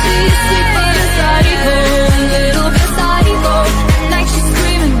 Oh, she's sweet but a psycho, a little bit psycho. At night she's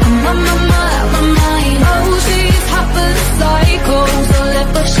screaming, I'm on my mind. Oh, she's hot but a psycho, so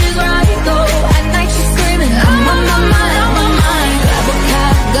left but she's right though. At night she's screaming, I'm on my mind. Grab a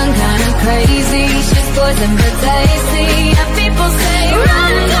shotgun, kinda crazy. She's poison but Daisy. And people say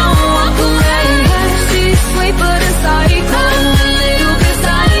run, don't walk away. Yeah, she's sweet but a psycho, a little bit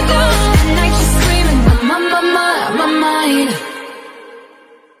psycho. At night she's screaming, I'm on my mind.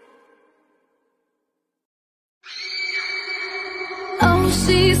 Oh,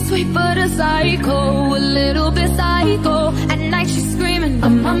 she's sweet but a psycho, a little bit psycho. At night she's screaming,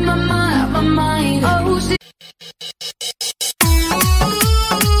 I'm on my mind. Oh, she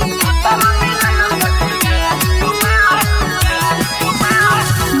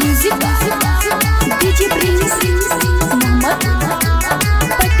DJ Prince Mohammed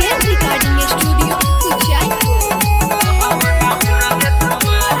Patel Recording Studio Jaipur.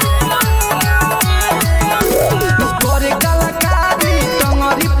 करे कलाकारी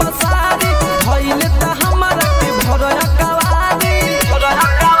टंगरी पसारी भइले त हमरा के भरया कवारी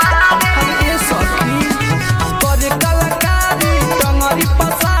सखी करे कलाकारी टंगरी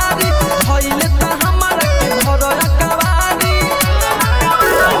पसारी भइले त हमरा के भरया कवारी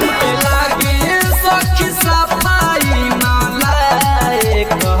हमके लागे सखी सफाई ना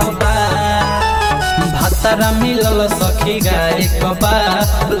लायक बा भातरा मिलल सखी गाय कबा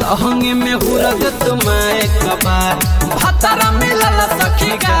लहंगे में हुरग तुमाए कबा भातरा मिलल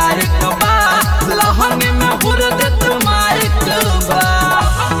सखी गाय कबा लहंगे में हुरग तुमाए कबा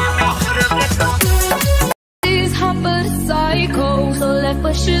she's hot but a psycho, so left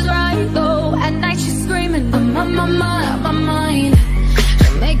but she's right though. At night she's screaming, I'm on my mind.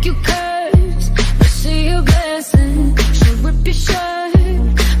 She'll make you curse, but she a blessing. She'll rip your shirt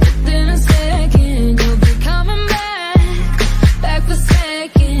within a second. You'll be coming back for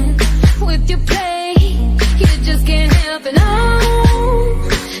second. With your play, you just can't help it.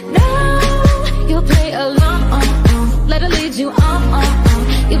 No, you'll play along, let her lead you on.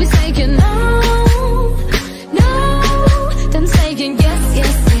 You'll be saying no, then saying yes,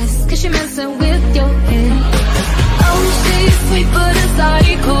 cause she messing with your head. Oh, she's sweet but a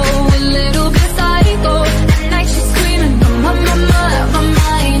psycho, a little bit psycho. At night she's screaming, I'm on my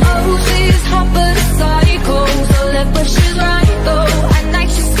mind. Oh, she's hot but a psycho, so left but she's right though.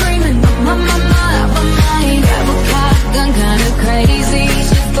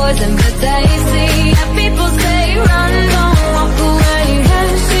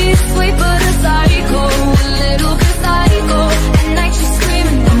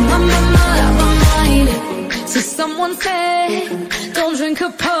 someone said, don't drink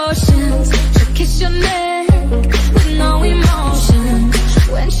her potions. She'll kiss your neck with no emotion.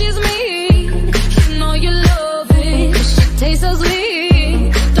 When she's mean, you know you love it. She tastes so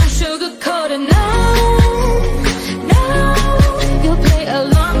sweet, don't sugarcoat it. No, no, you'll play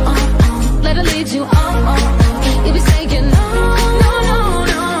along. Let her lead you on. You'll be saying no, no, no,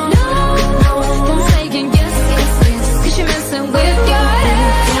 no, no. Don't saying yes, yes, yes, 'cause you're messing with your head.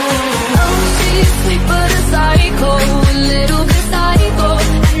 Oh, she's sweet but a psycho, a little bit psycho.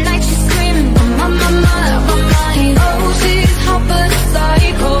 At night she's screaming, my, my, my, my mind. Oh, she's hot but a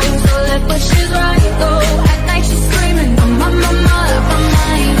psycho, so left but she's right though. At night she's screaming, my, my, my, my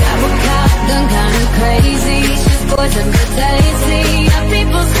mind. Grab a cop, gun kinda crazy. She's poison but tasty. And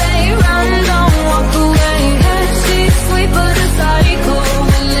people say run, don't walk away. She's sweet but a psycho,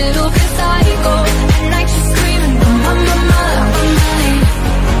 a little bit psycho. At night she's screaming, my, my, my, my mind.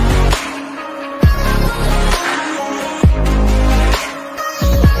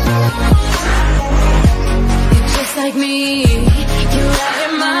 You're just like me, you're out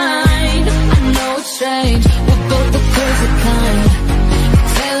your mind. I know it's strange, we're both the crazy kind. You're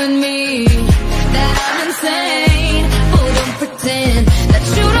telling me that I'm insane, but don't pretend that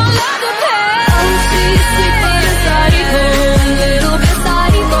you don't love the pain. Oh, she's sweet but a psycho, a little bit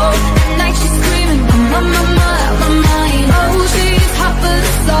psycho. At night she's screaming, my, my, my, my mind. Oh, she's hot but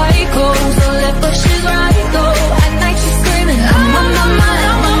a psycho, so left but she's right though. At night she's screaming, my, my, my,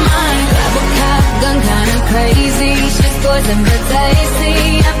 my mind. Grab a cop, gun kinda crazy. She's poison but tasty.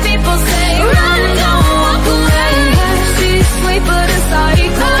 And people say run, don't walk away. She's sweet but a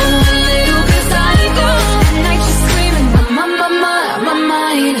psycho, a little bit psycho. At night she's screaming, my, my, my, my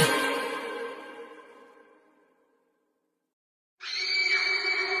mind.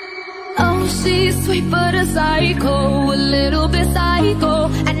 Oh, she's sweet but a psycho, a little bit psycho.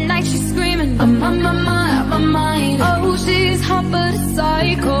 At night she's screaming, my, my, my, my mind. Oh, she's hot but a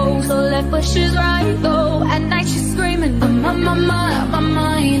psycho, so left but she's right though. At night she's screaming, my, my, my, my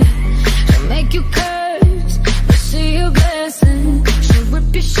mind. She'll make you curse, but see a blessing. She'll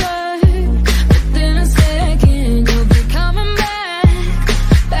rip your shirt within a second. You'll be coming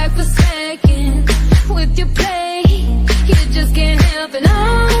back for second. With your play, you just can't help it. No,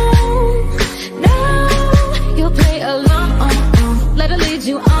 no, you'll play along. Let her lead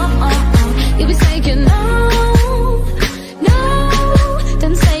you on. You'll be saying no, no,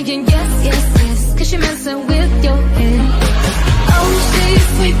 then saying yes, yes, yes, 'cause you're messing with your head. Oh, she's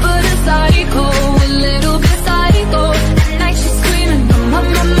sweet but a psycho, a little bit psycho. At night she's screaming, my,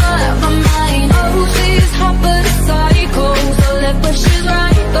 my, my, my mind. Oh, she's hot but a psycho, so left but she's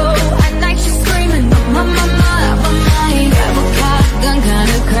right though. At night she's screaming, my, my, my, my mind. Grab a cop, gun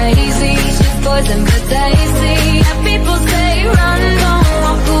kinda crazy. She's poison but tasty. And people say run, don't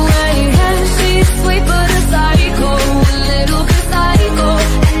walk away. She's sweet but a psycho, a little bit psycho.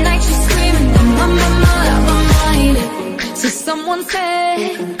 At night she's screaming, my, my, my, my mind. So someone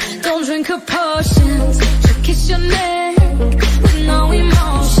said, don't drink her potions. She'll kiss your neck with no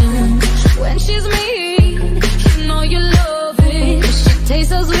emotion. When she's mean, you know you love it. She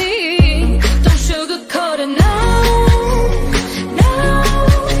tastes so sweet, don't sugarcoat it. No, no,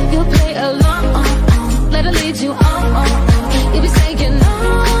 you'll play along. Let her lead you on. You'll be saying no,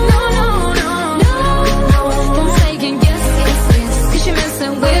 no, no, no, no. Don't saying yes, yes, yes, 'cause you're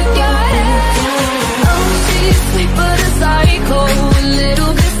messing with your head. Oh, she's sweet but a psycho, a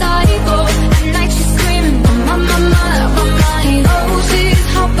little bit psycho. At night she's screaming, my, my, my, my mind. Oh, she's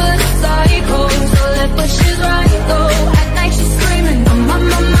hot but a psycho, so left but she's right though. At night she's screaming, my, my,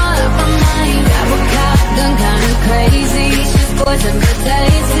 my, my mind. Grab a cop, gun kinda crazy. She's poison but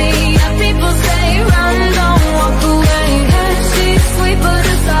tasty. And people say run, don't walk away. She's sweet but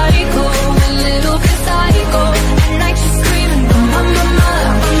a psycho, a little bit psycho. At night she's screaming, my, my, my,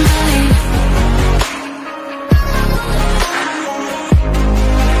 my mind.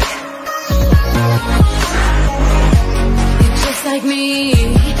 You're just like me,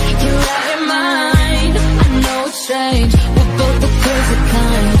 you're out your mind. I know it's strange, we're both the crazy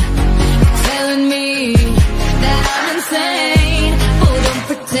kind. You're telling me that I'm insane, but don't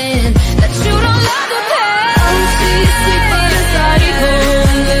pretend that you don't love the pain. Oh, she's sweet but a psycho,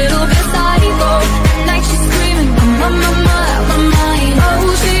 a little bit psycho. At night she's screaming, my, my, my, my mind. Oh,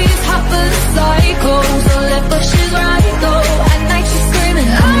 she's hot but a psycho, so left but she's right though. At night she's screaming,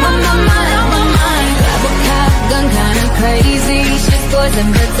 my, my, my, my mind. Grab a cop, gun kinda crazy. She's poison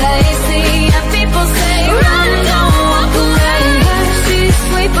but tasty. And people say run, don't walk away. She's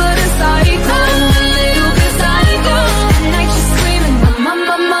sweet but a psycho, a little bit psycho. At night she's screaming, my,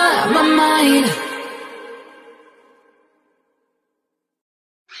 my, my, my mind.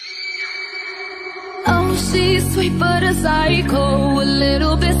 Oh, she's sweet but a psycho, a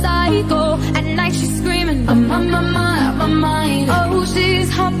little bit psycho. At night she's screaming, I'm on my mind, on my mind. Oh, she's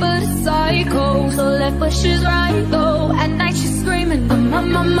hot but a psycho, so left but she's right though. At night she's screaming, I'm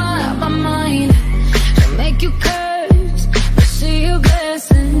on my mind.